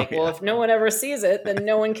 It's like, well, if no one ever sees it, then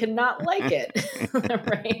no one can not like it.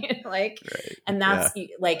 Right. Like, right. And that's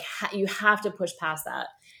like, you have to push past that.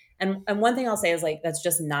 And one thing I'll say is like, that's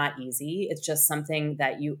just not easy. It's just something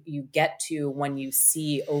that you get to when you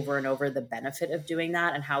see over and over the benefit of doing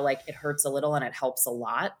that, and how like it hurts a little and it helps a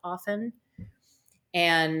lot often.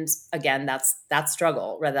 And again, that's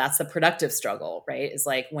struggle, right? That's the productive struggle, right? Is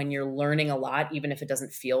like when you're learning a lot, even if it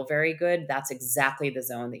doesn't feel very good, that's exactly the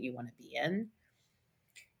zone that you want to be in.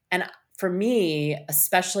 And for me,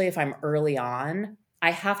 especially if I'm early on,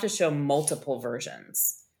 I have to show multiple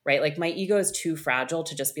versions. right? Like my ego is too fragile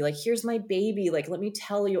to just be like, here's my baby. Like, let me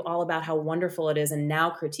tell you all about how wonderful it is and now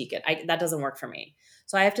critique it. That doesn't work for me.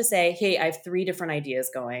 So I have to say, hey, I have 3 different ideas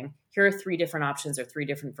going. Here are 3 different options or 3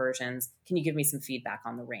 different versions. Can you give me some feedback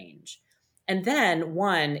on the range? And then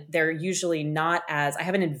they're usually not as, I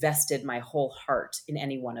haven't invested my whole heart in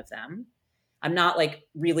any one of them. I'm not like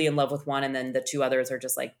really in love with one and then the 2 others are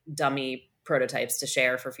just like dummy prototypes to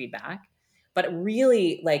share for feedback. But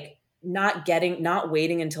really like not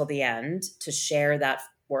waiting until the end to share that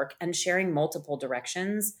work and sharing multiple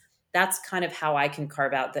directions. That's kind of how I can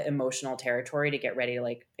carve out the emotional territory to get ready to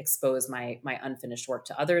like expose my unfinished work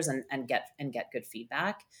to others and get good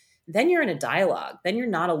feedback. Then you're in a dialogue. Then you're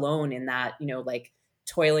not alone in that, like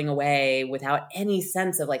toiling away without any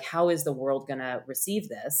sense of like, how is the world going to receive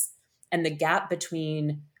this? And the gap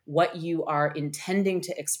between what you are intending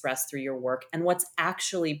to express through your work and what's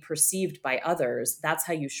actually perceived by others, that's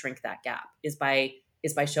how you shrink that gap, is by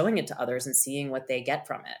showing it to others and seeing what they get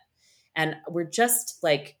from it. And we're just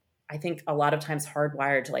like, I think a lot of times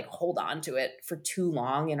hardwired to like hold on to it for too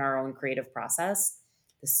long in our own creative process.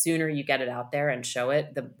 The sooner you get it out there and show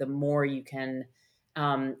it, the more you can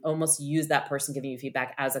almost use that person giving you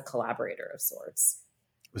feedback as a collaborator of sorts.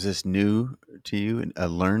 Was this new to you, a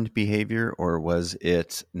learned behavior, or was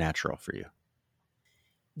it natural for you?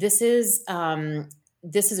 This is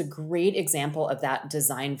a great example of that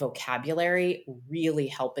design vocabulary really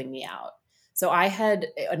helping me out. So I had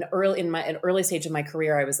an early stage of my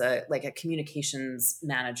career, I was a communications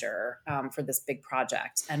manager for this big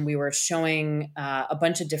project, and we were showing a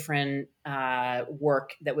bunch of different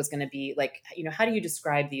work that was going to be like, how do you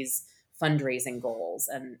describe these fundraising goals,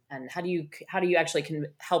 and how do you actually can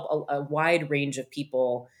help a wide range of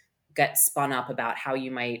people get spun up about how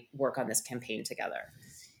you might work on this campaign together.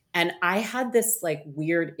 And I had this like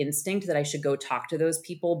weird instinct that I should go talk to those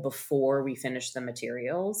people before we finished the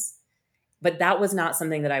materials. But that was not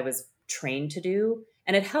something that I was trained to do.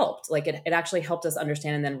 And it helped. Like it actually helped us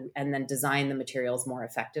understand and then design the materials more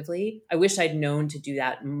effectively. I wish I'd known to do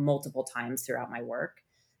that multiple times throughout my work.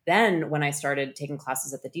 Then when I started taking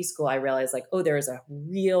classes at the D School, I realized like, oh, there's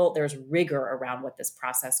rigor around what this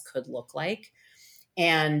process could look like.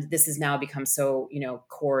 And this has now become so,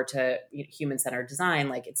 core to human-centered design.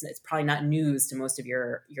 Like it's probably not news to most of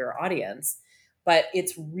your audience, but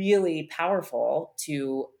it's really powerful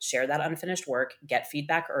to share that unfinished work, get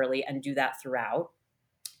feedback early, and do that throughout.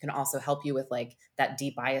 It can also help you with like that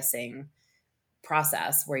debiasing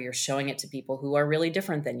process where you're showing it to people who are really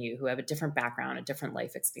different than you, who have a different background, a different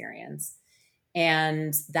life experience.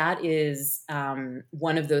 And that is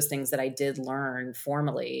one of those things that I did learn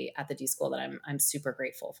formally at the D School that I'm super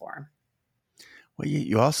grateful for. Well,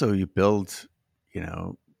 you build,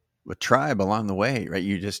 a tribe along the way, right?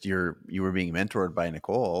 You were being mentored by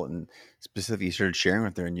Nicole, and specifically started sharing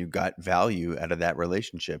with her, and you got value out of that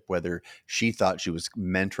relationship, whether she thought she was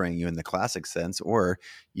mentoring you in the classic sense, or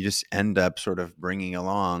you just end up sort of bringing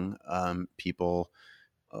along people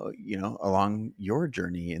along your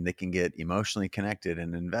journey, and they can get emotionally connected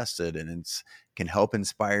and invested, and can help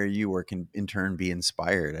inspire you, or can in turn be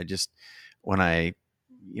inspired. When I,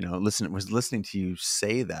 was listening to you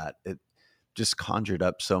say that, it just conjured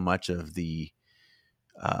up so much of the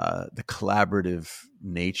collaborative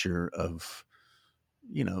nature of,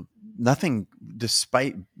 nothing,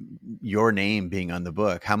 despite your name being on the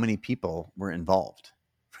book, how many people were involved.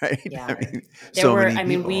 Right. Yeah.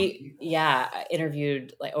 I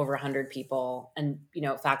interviewed like over 100 people and,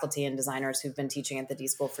 faculty and designers who've been teaching at the D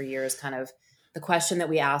School for years. Kind of the question that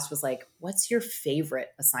we asked was like, what's your favorite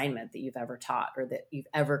assignment that you've ever taught or that you've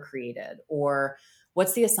ever created? Or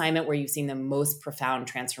what's the assignment where you've seen the most profound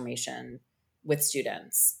transformation with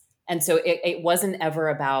students? And so it wasn't ever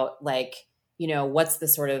about like, what's the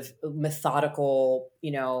sort of methodical,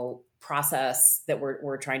 process that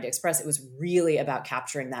we're trying to express. It was really about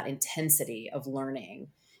capturing that intensity of learning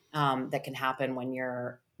that can happen when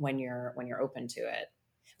you're open to it.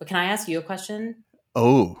 But can I ask you a question?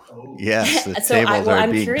 Oh, yes. The tables are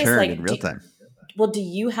being curious, turned like, in real time. Do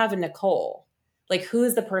you have a Nicole? Like, who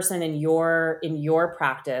is the person in your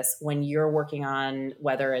practice when you're working on,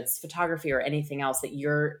 whether it's photography or anything else, that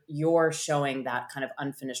you're showing that kind of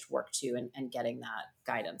unfinished work to and getting that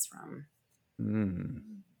guidance from?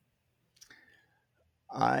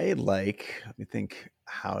 Let me think,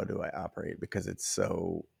 how do I operate? Because it's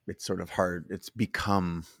sort of hard. It's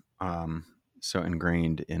become so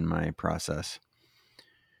ingrained in my process.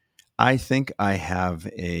 I think I have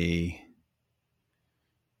a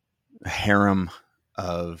harem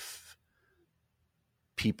of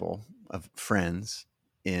people, of friends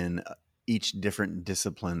in each different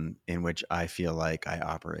discipline in which I feel like I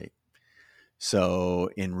operate.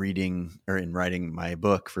 So in reading or in writing my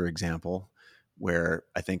book, for example, where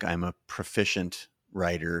I think I'm a proficient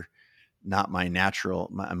writer, not my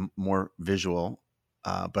natural, I'm more visual,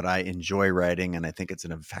 but I enjoy writing, and I think it's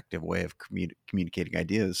an effective way of communicating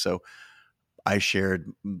ideas. So I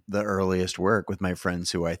shared the earliest work with my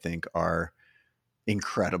friends who I think are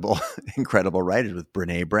incredible, incredible writers, with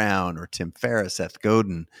Brene Brown or Tim Ferriss, Seth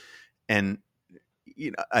Godin. And,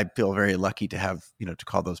 I feel very lucky to have, to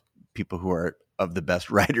call those people who are of the best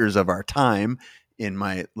writers of our time in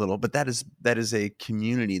my little, but that is a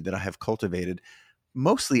community that I have cultivated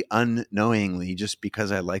mostly unknowingly, just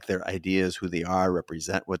because I like their ideas, who they are,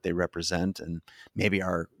 represent what they represent, and maybe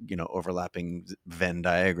our, overlapping Venn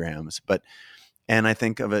diagrams. And I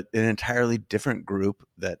think of it an entirely different group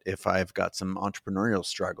that if I've got some entrepreneurial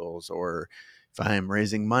struggles, or if I'm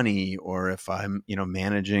raising money, or if I'm,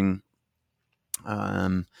 managing,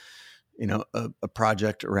 a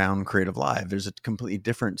project around CreativeLive, there's a completely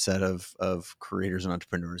different set of creators and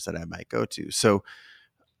entrepreneurs that I might go to. So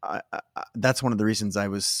that's one of the reasons I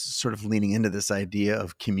was sort of leaning into this idea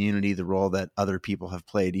of community, the role that other people have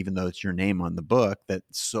played, even though it's your name on the book, that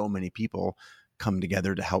so many people come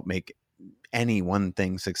together to help make any one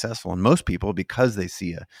thing successful. And most people, because they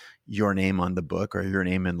see your name on the book, or your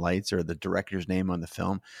name in lights, or the director's name on the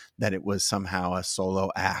film, that it was somehow a solo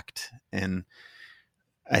act. And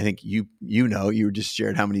I think you just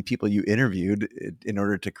shared how many people you interviewed in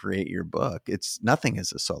order to create your book. It's nothing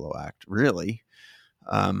is a solo act, really.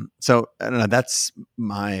 So I don't know, that's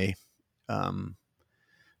my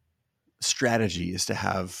strategy, is to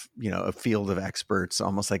have, a field of experts,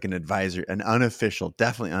 almost like an advisor, an unofficial,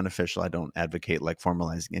 definitely unofficial. I don't advocate like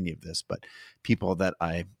formalizing any of this, but people that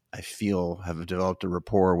I feel have developed a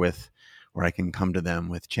rapport with, where I can come to them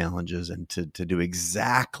with challenges and to do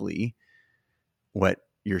exactly what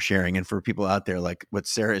you're sharing. And for people out there, like what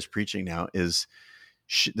Sarah is preaching now is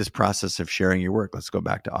this process of sharing your work. Let's go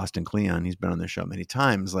back to Austin Kleon. He's been on the show many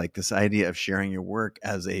times. Like this idea of sharing your work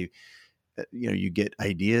as you get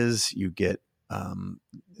ideas, you get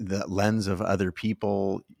the lens of other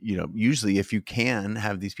people. Usually if you can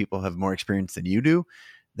have these people have more experience than you do,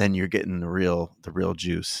 then you're getting the real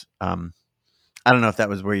juice. I don't know if that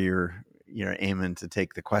was where you're aiming to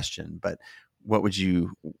take the question, but what would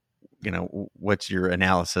what's your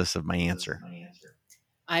analysis of my answer?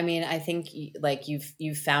 I mean, I think like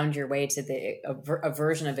you've found your way to a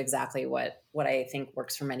version of exactly what I think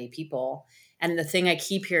works for many people. And the thing I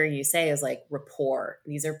keep hearing you say is like rapport.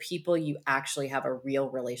 These are people you actually have a real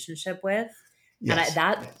relationship with. Yes.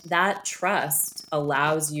 And that trust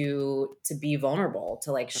allows you to be vulnerable,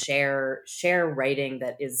 to like share writing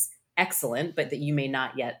that is excellent, but that you may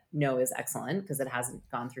not yet know is excellent because it hasn't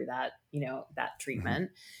gone through that, that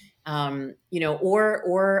treatment.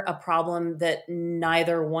 Or a problem that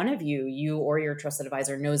neither one of you or your trusted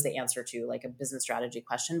advisor knows the answer to, like a business strategy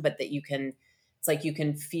question, but that you can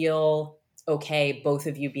feel okay, both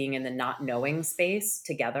of you being in the not knowing space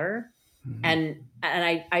together. Mm-hmm.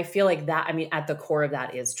 And I feel like that, I mean, at the core of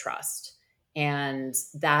that is trust. And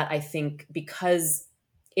that, I think, because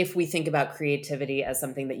if we think about creativity as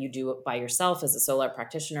something that you do by yourself as a solo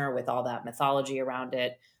practitioner with all that mythology around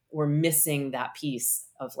it, we're missing that piece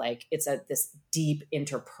of like, it's this deep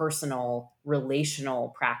interpersonal relational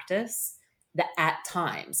practice that at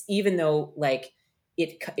times, even though like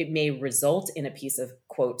it may result in a piece of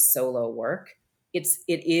quote solo work, it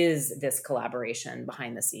is this collaboration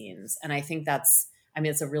behind the scenes. And I think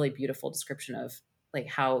it's a really beautiful description of like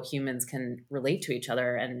how humans can relate to each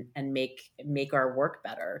other and make our work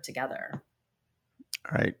better together.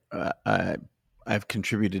 All right. I've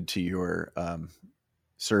contributed to your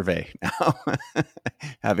survey now,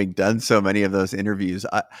 having done so many of those interviews.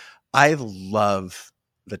 I love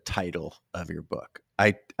the title of your book.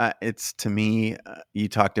 It's to me, you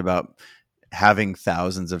talked about having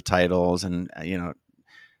thousands of titles and,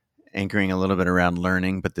 anchoring a little bit around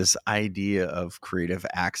learning, but this idea of creative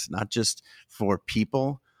acts, not just for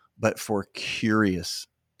people, but for curious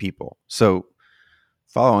people. So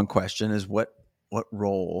follow-on question is what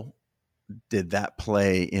role did that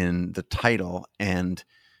play in the title? And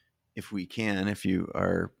if you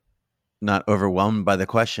are not overwhelmed by the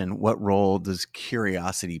question, what role does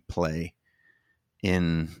curiosity play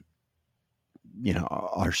in,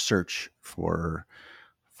 our search for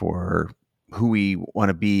who we want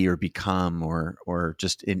to be or become, or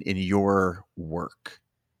just in your work?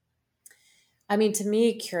 I mean, to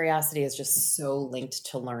me, curiosity is just so linked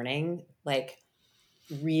to learning. Like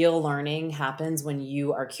real learning happens when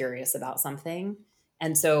you are curious about something.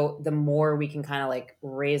 And so the more we can kind of like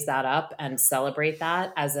raise that up and celebrate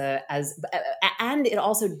that and it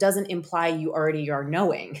also doesn't imply you already are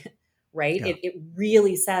knowing, right? Yeah. It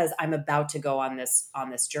really says I'm about to go on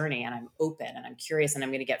this journey, and I'm open and I'm curious, and I'm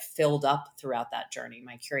going to get filled up throughout that journey.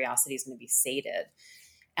 My curiosity is going to be sated,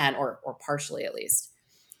 and or partially at least.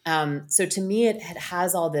 So to me, it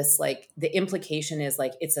has all this, like, the implication is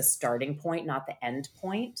like it's a starting point, not the end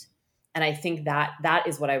point. And I think that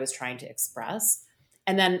is what I was trying to express.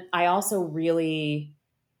 And then I also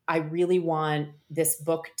I really want this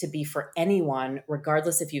book to be for anyone,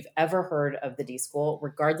 regardless if you've ever heard of the D School,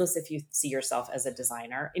 regardless if you see yourself as a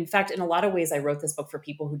designer. In fact, in a lot of ways, I wrote this book for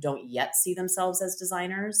people who don't yet see themselves as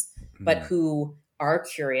designers, but who are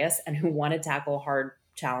curious and who want to tackle hard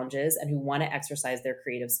challenges and who want to exercise their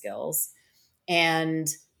creative skills. And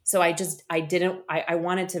so I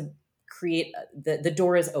wanted to create, the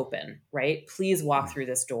door is open, right? Please walk through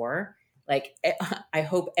this door. Like, I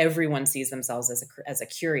hope everyone sees themselves as a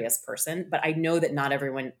curious person, but I know that not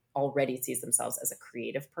everyone already sees themselves as a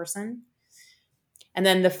creative person. And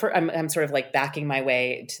then I'm sort of like backing my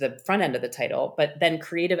way to the front end of the title, but then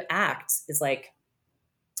creative acts is like,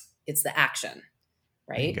 it's the action,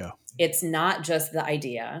 right? There you go. It's not just the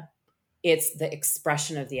idea. It's the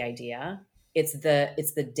expression of the idea. It's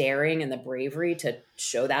the daring and the bravery to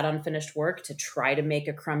show that unfinished work, to try to make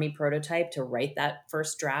a crummy prototype, to write that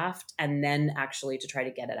first draft, and then actually to try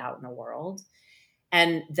to get it out in the world.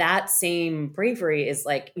 And that same bravery is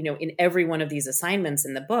like, in every one of these assignments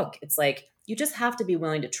in the book, it's like, you just have to be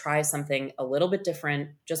willing to try something a little bit different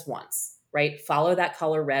just once, right? Follow that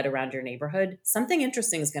color red around your neighborhood. Something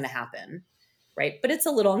interesting is going to happen, right? But it's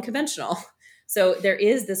a little unconventional. So there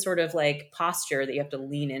is this sort of like posture that you have to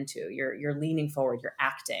lean into. You're leaning forward, you're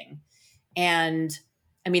acting. And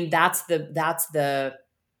I mean, that's the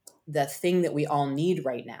thing that we all need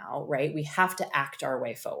right now, right? We have to act our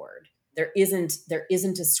way forward. There isn't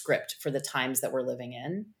a script for the times that we're living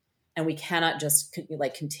in. And we cannot just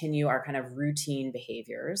continue our kind of routine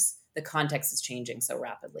behaviors. The context is changing so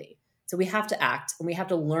rapidly. So we have to act, and we have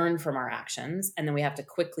to learn from our actions, and then we have to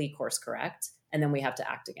quickly course correct, and then we have to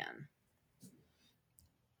act again.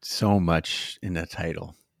 So much in the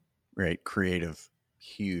title, right? Creative,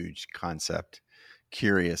 huge concept,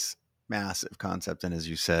 curious, massive concept. And as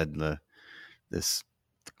you said, the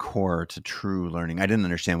core to true learning. I didn't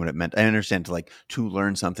understand what it meant. I understand to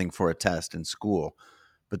learn something for a test in school,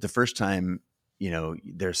 but the first time,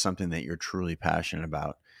 there's something that you're truly passionate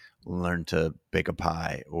about, learn to bake a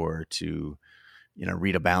pie, or to,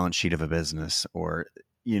 read a balance sheet of a business, or,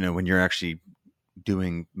 when you're actually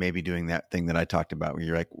doing that thing that I talked about, where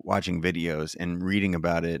you're like watching videos and reading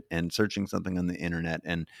about it and searching something on the internet.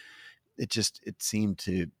 And it seemed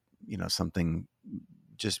to, something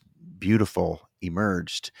just beautiful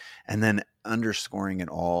emerged, and then underscoring it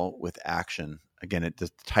all with action. Again,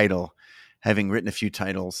 the title, having written a few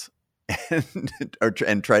titles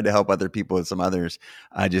and tried to help other people with some others,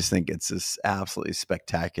 I just think it's this absolutely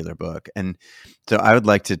spectacular book. And so I would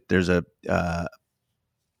like to, there's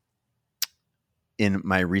in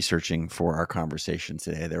my researching for our conversation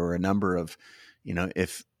today, there were a number of,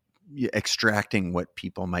 if extracting what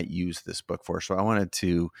people might use this book for. So I wanted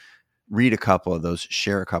to read a couple of those,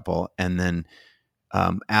 share a couple, and then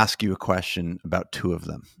ask you a question about two of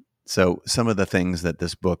them. So some of the things that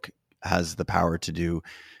this book has the power to do: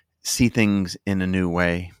 see things in a new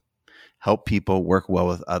way, help people work well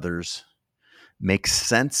with others, make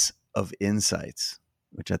sense of insights,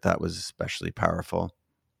 which I thought was especially powerful,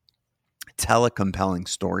 tell a compelling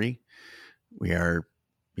story. We are,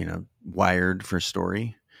 wired for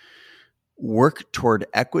story. Work toward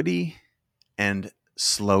equity, and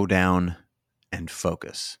slow down and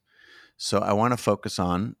focus. So I want to focus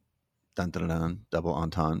on, dun, dun, dun, double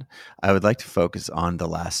entendre. I would like to focus on the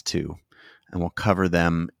last two, and we'll cover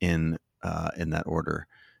them in that order.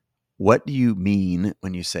 What do you mean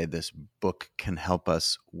when you say this book can help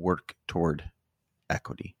us work toward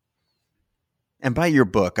equity? And by your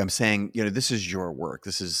book, I'm saying, this is your work.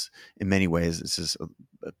 This is, in many ways, this is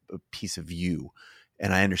a piece of you.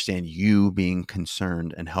 And I understand you being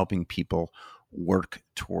concerned and helping people work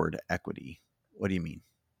toward equity. What do you mean?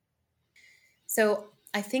 So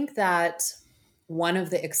I think that one of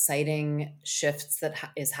the exciting shifts that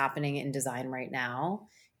is happening in design right now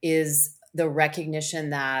is the recognition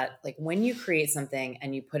that, like, when you create something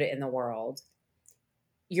and you put it in the world,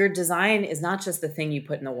 your design is not just the thing you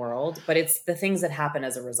put in the world, but it's the things that happen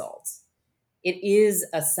as a result. It is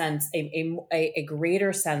a sense, a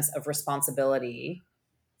greater sense of responsibility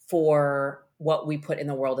for what we put in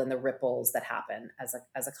the world and the ripples that happen as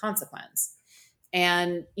a consequence.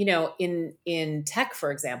 And, in tech,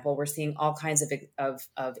 for example, we're seeing all kinds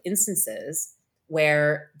of instances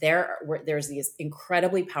where there's these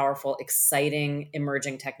incredibly powerful, exciting,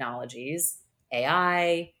 emerging technologies,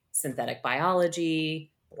 AI, synthetic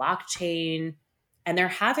biology, blockchain, and they're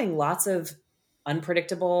having lots of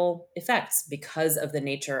unpredictable effects because of the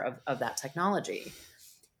nature of that technology.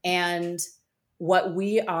 And what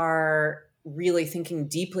we are really thinking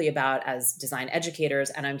deeply about as design educators,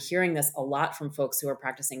 and I'm hearing this a lot from folks who are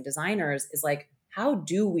practicing designers, is like, how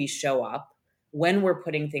do we show up when we're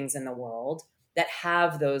putting things in the world that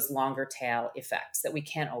have those longer tail effects that we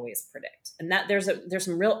can't always predict? And that there's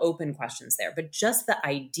some real open questions there. But just the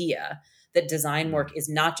idea that design work is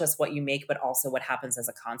not just what you make, but also what happens as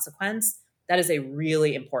a consequence, that is a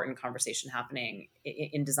really important conversation happening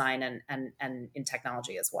in design and in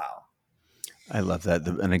technology as well. I love that.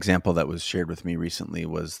 An example that was shared with me recently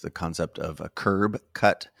was the concept of a curb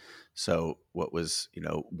cut. So what was,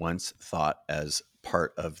 once thought as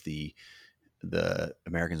part of the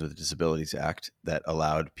Americans with Disabilities Act that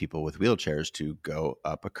allowed people with wheelchairs to go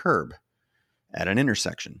up a curb at an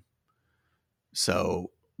intersection.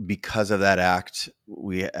 So because of that act,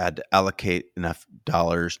 we had to allocate enough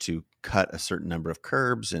dollars to cut a certain number of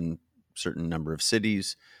curbs in a certain number of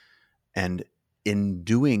cities. And in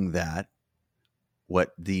doing that,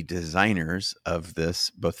 what the designers of this,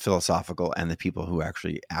 both philosophical and the people who are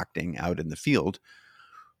actually acting out in the field,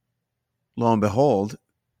 lo and behold,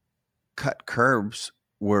 cut curbs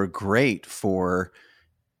were great for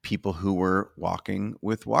people who were walking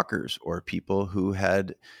with walkers, or people who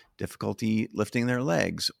had difficulty lifting their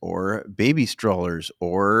legs, or baby strollers,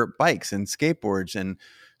 or bikes and skateboards and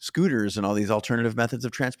scooters and all these alternative methods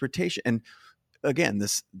of transportation. And again,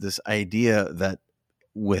 this idea that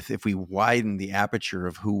if we widen the aperture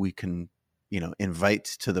of who we can, invite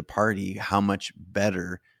to the party, how much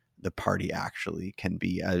better the party actually can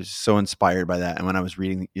be. I was so inspired by that. And when I was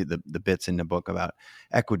reading the bits in the book about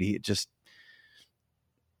equity,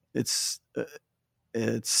 it's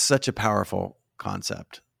such a powerful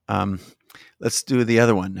concept. Let's do the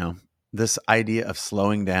other one now. This idea of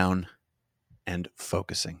slowing down and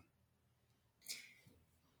focusing.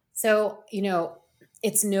 So,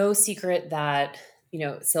 it's no secret that,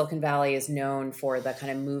 Silicon Valley is known for the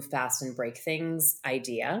kind of move fast and break things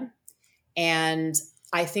idea. And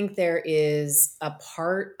I think there is a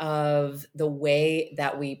part of the way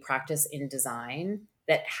that we practice in design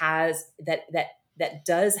that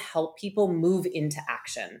does help people move into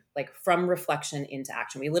action, like from reflection into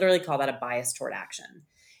action. We literally call that a bias toward action.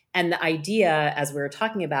 And the idea, as we were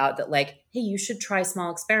talking about, that like, hey, you should try small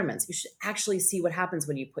experiments. You should actually see what happens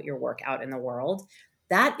when you put your work out in the world.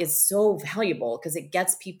 That is so valuable because it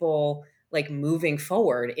gets people like moving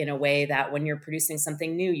forward in a way that when you're producing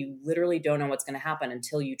something new, you literally don't know what's going to happen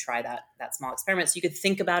until you try that small experiment. So you could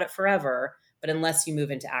think about it forever, but unless you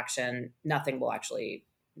move into action, nothing will actually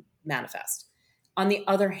manifest. On the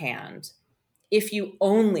other hand, if you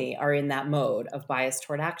only are in that mode of bias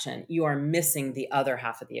toward action, you are missing the other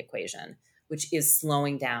half of the equation, which is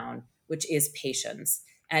slowing down, which is patience.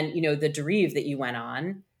 And, the derive that you went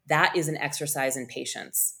on, that is an exercise in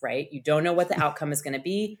patience, right? You don't know what the outcome is going to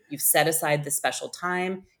be. You've set aside this special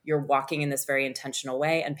time. You're walking in this very intentional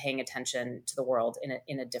way and paying attention to the world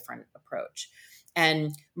in a different approach.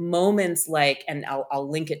 And moments like, and I'll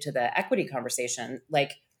link it to the equity conversation,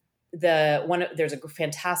 like there's a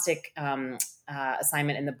fantastic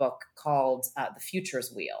assignment in the book called The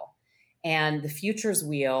Futures Wheel. And the Futures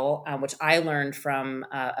Wheel, which I learned from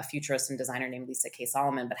a futurist and designer named Lisa K.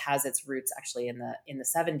 Solomon, but has its roots actually in the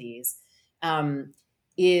 70s,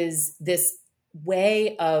 is this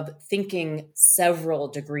way of thinking several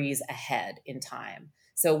degrees ahead in time.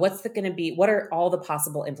 So what are all the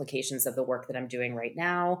possible implications of the work that I'm doing right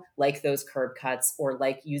now, like those curb cuts, or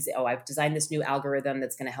like I've designed this new algorithm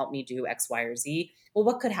that's going to help me do X, Y, or Z. Well,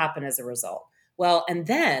 what could happen as a result? Well, and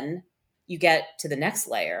then you get to the next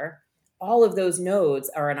layer. All of those nodes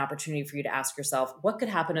are an opportunity for you to ask yourself, what could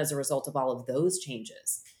happen as a result of all of those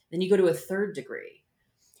changes? Then you go to a third degree.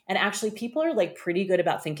 And actually, people are like pretty good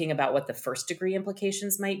about thinking about what the first degree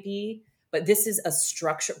implications might be. But this is a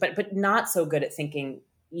structure, but not so good at thinking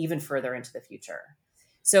even further into the future.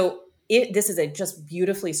 So this is a just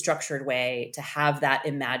beautifully structured way to have that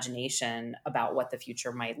imagination about what the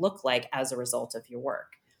future might look like as a result of your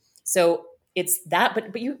work. So it's that,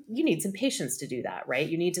 but you need some patience to do that, right?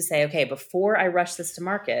 You need to say, okay, before I rush this to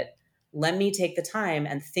market, let me take the time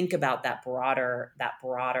and think about that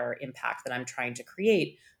broader impact that I'm trying to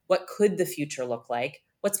create. What could the future look like?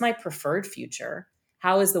 What's my preferred future?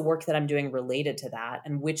 How is the work that I'm doing related to that?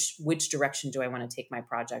 And which direction do I want to take my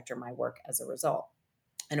project or my work as a result?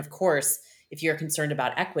 And of course, if you're concerned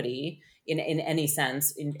about equity in any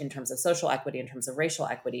sense, in terms of social equity, in terms of racial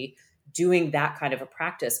equity, doing that kind of a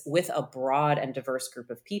practice with a broad and diverse group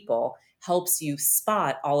of people helps you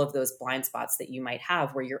spot all of those blind spots that you might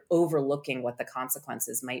have where you're overlooking what the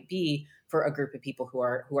consequences might be for a group of people who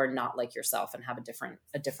are not like yourself and have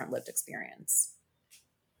a different lived experience.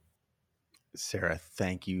 Sarah,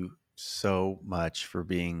 thank you so much for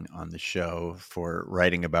being on the show, for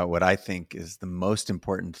writing about what I think is the most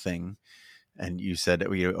important thing. And you said that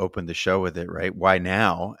we opened the show with it, right? Why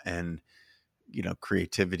now? And,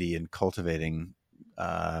 creativity and cultivating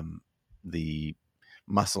the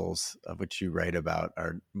muscles of which you write about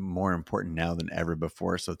are more important now than ever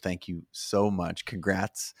before. So thank you so much.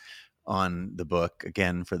 Congrats on the book.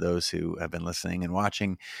 Again, for those who have been listening and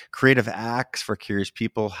watching, Creative Acts for Curious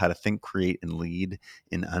People, How to Think, Create, and Lead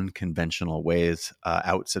in Unconventional Ways,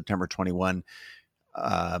 out September 21.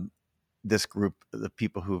 This group, the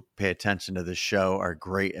people who pay attention to this show, are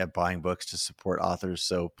great at buying books to support authors.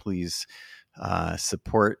 So please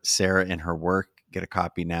support Sarah in her work. Get a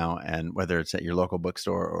copy now, and whether it's at your local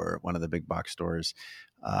bookstore or one of the big box stores.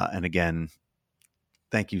 And again,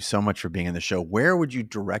 thank you so much for being on the show. Where would you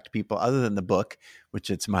direct people, other than the book,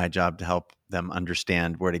 which it's my job to help them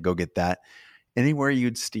understand where to go get that? Anywhere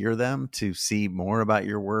you'd steer them to see more about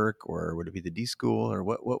your work, or would it be the D School, or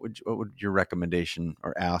what would your recommendation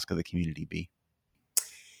or ask of the community be?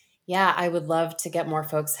 Yeah, I would love to get more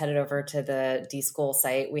folks headed over to the D School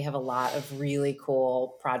site. We have a lot of really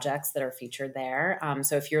cool projects that are featured there.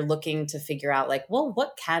 So if you're looking to figure out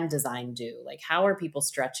what can design do? How are people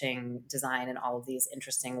stretching design in all of these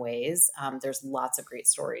interesting ways? There's lots of great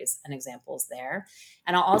stories and examples there.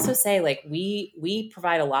 And I'll also say, we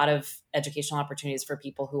provide a lot of educational opportunities for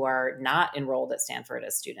people who are not enrolled at Stanford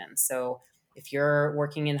as students. So if you're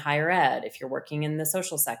working in higher ed, if you're working in the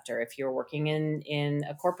social sector, if you're working in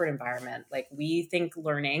a corporate environment, we think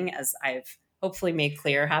learning, as I've hopefully made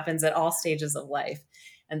clear, happens at all stages of life.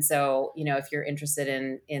 And so, if you're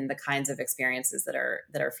interested in the kinds of experiences that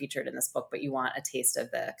are featured in this book, but you want a taste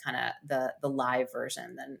of the kind of the live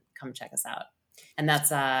version, then come check us out. And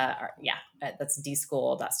that's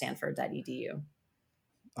dschool.stanford.edu.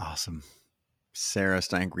 Awesome. Sarah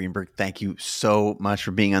Stein Greenberg, thank you so much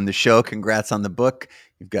for being on the show. Congrats on the book.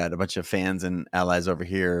 You've got a bunch of fans and allies over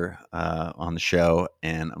here on the show,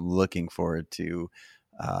 and I'm looking forward to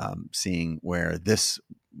seeing where this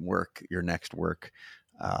work, your next work,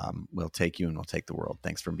 will take you and will take the world.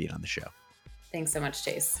 Thanks for being on the show. Thanks so much,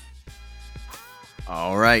 Chase.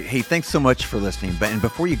 All right. Hey, thanks so much for listening. And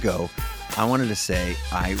before you go, I wanted to say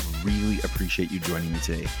I really appreciate you joining me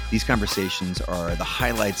today. These conversations are the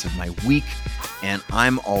highlights of my week, and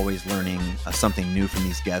I'm always learning something new from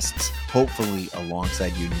these guests, hopefully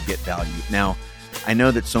alongside you, and you get value. Now, I know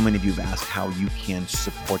that so many of you have asked how you can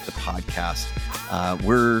support the podcast.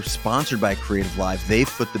 We're sponsored by CreativeLive. They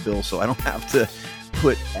foot the bill, so I don't have to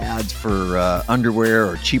put ads for underwear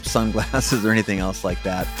or cheap sunglasses or anything else like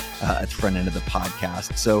that at the front end of the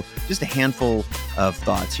podcast. So just a handful of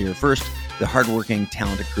thoughts here. First, the hardworking,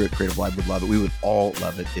 talented crew at CreativeLive would love it. We would all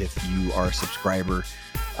love it if you are a subscriber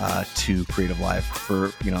to CreativeLive. For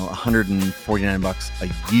 $149 a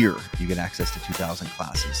year, you get access to 2,000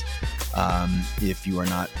 classes. If you want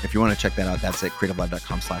to check that out, that's at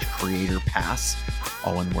creativelive.com/creatorpass,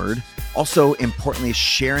 all one word. Also, importantly,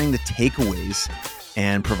 sharing the takeaways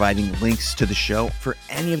and providing links to the show for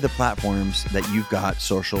any of the platforms that you've got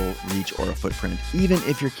social reach or a footprint. Even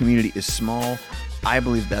if your community is small, I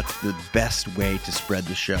believe that's the best way to spread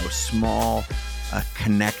the show. Small,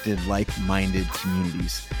 connected, like-minded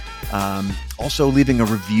communities. Also, leaving a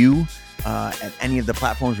review at any of the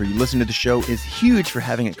platforms where you listen to the show is huge for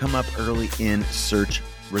having it come up early in search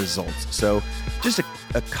results. So just a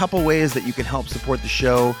couple ways that you can help support the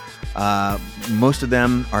show. Most of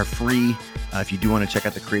them are free. If you do want to check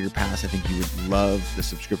out the Creator Pass, I think you would love the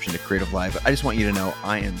subscription to CreativeLive. But I just want you to know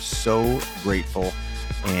I am so grateful,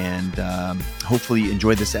 and hopefully you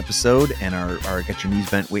enjoyed this episode and are got your knees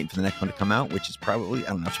bent waiting for the next one to come out, which is probably,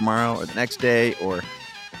 tomorrow or the next day, or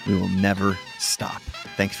we will never stop.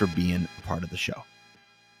 Thanks for being a part of the show.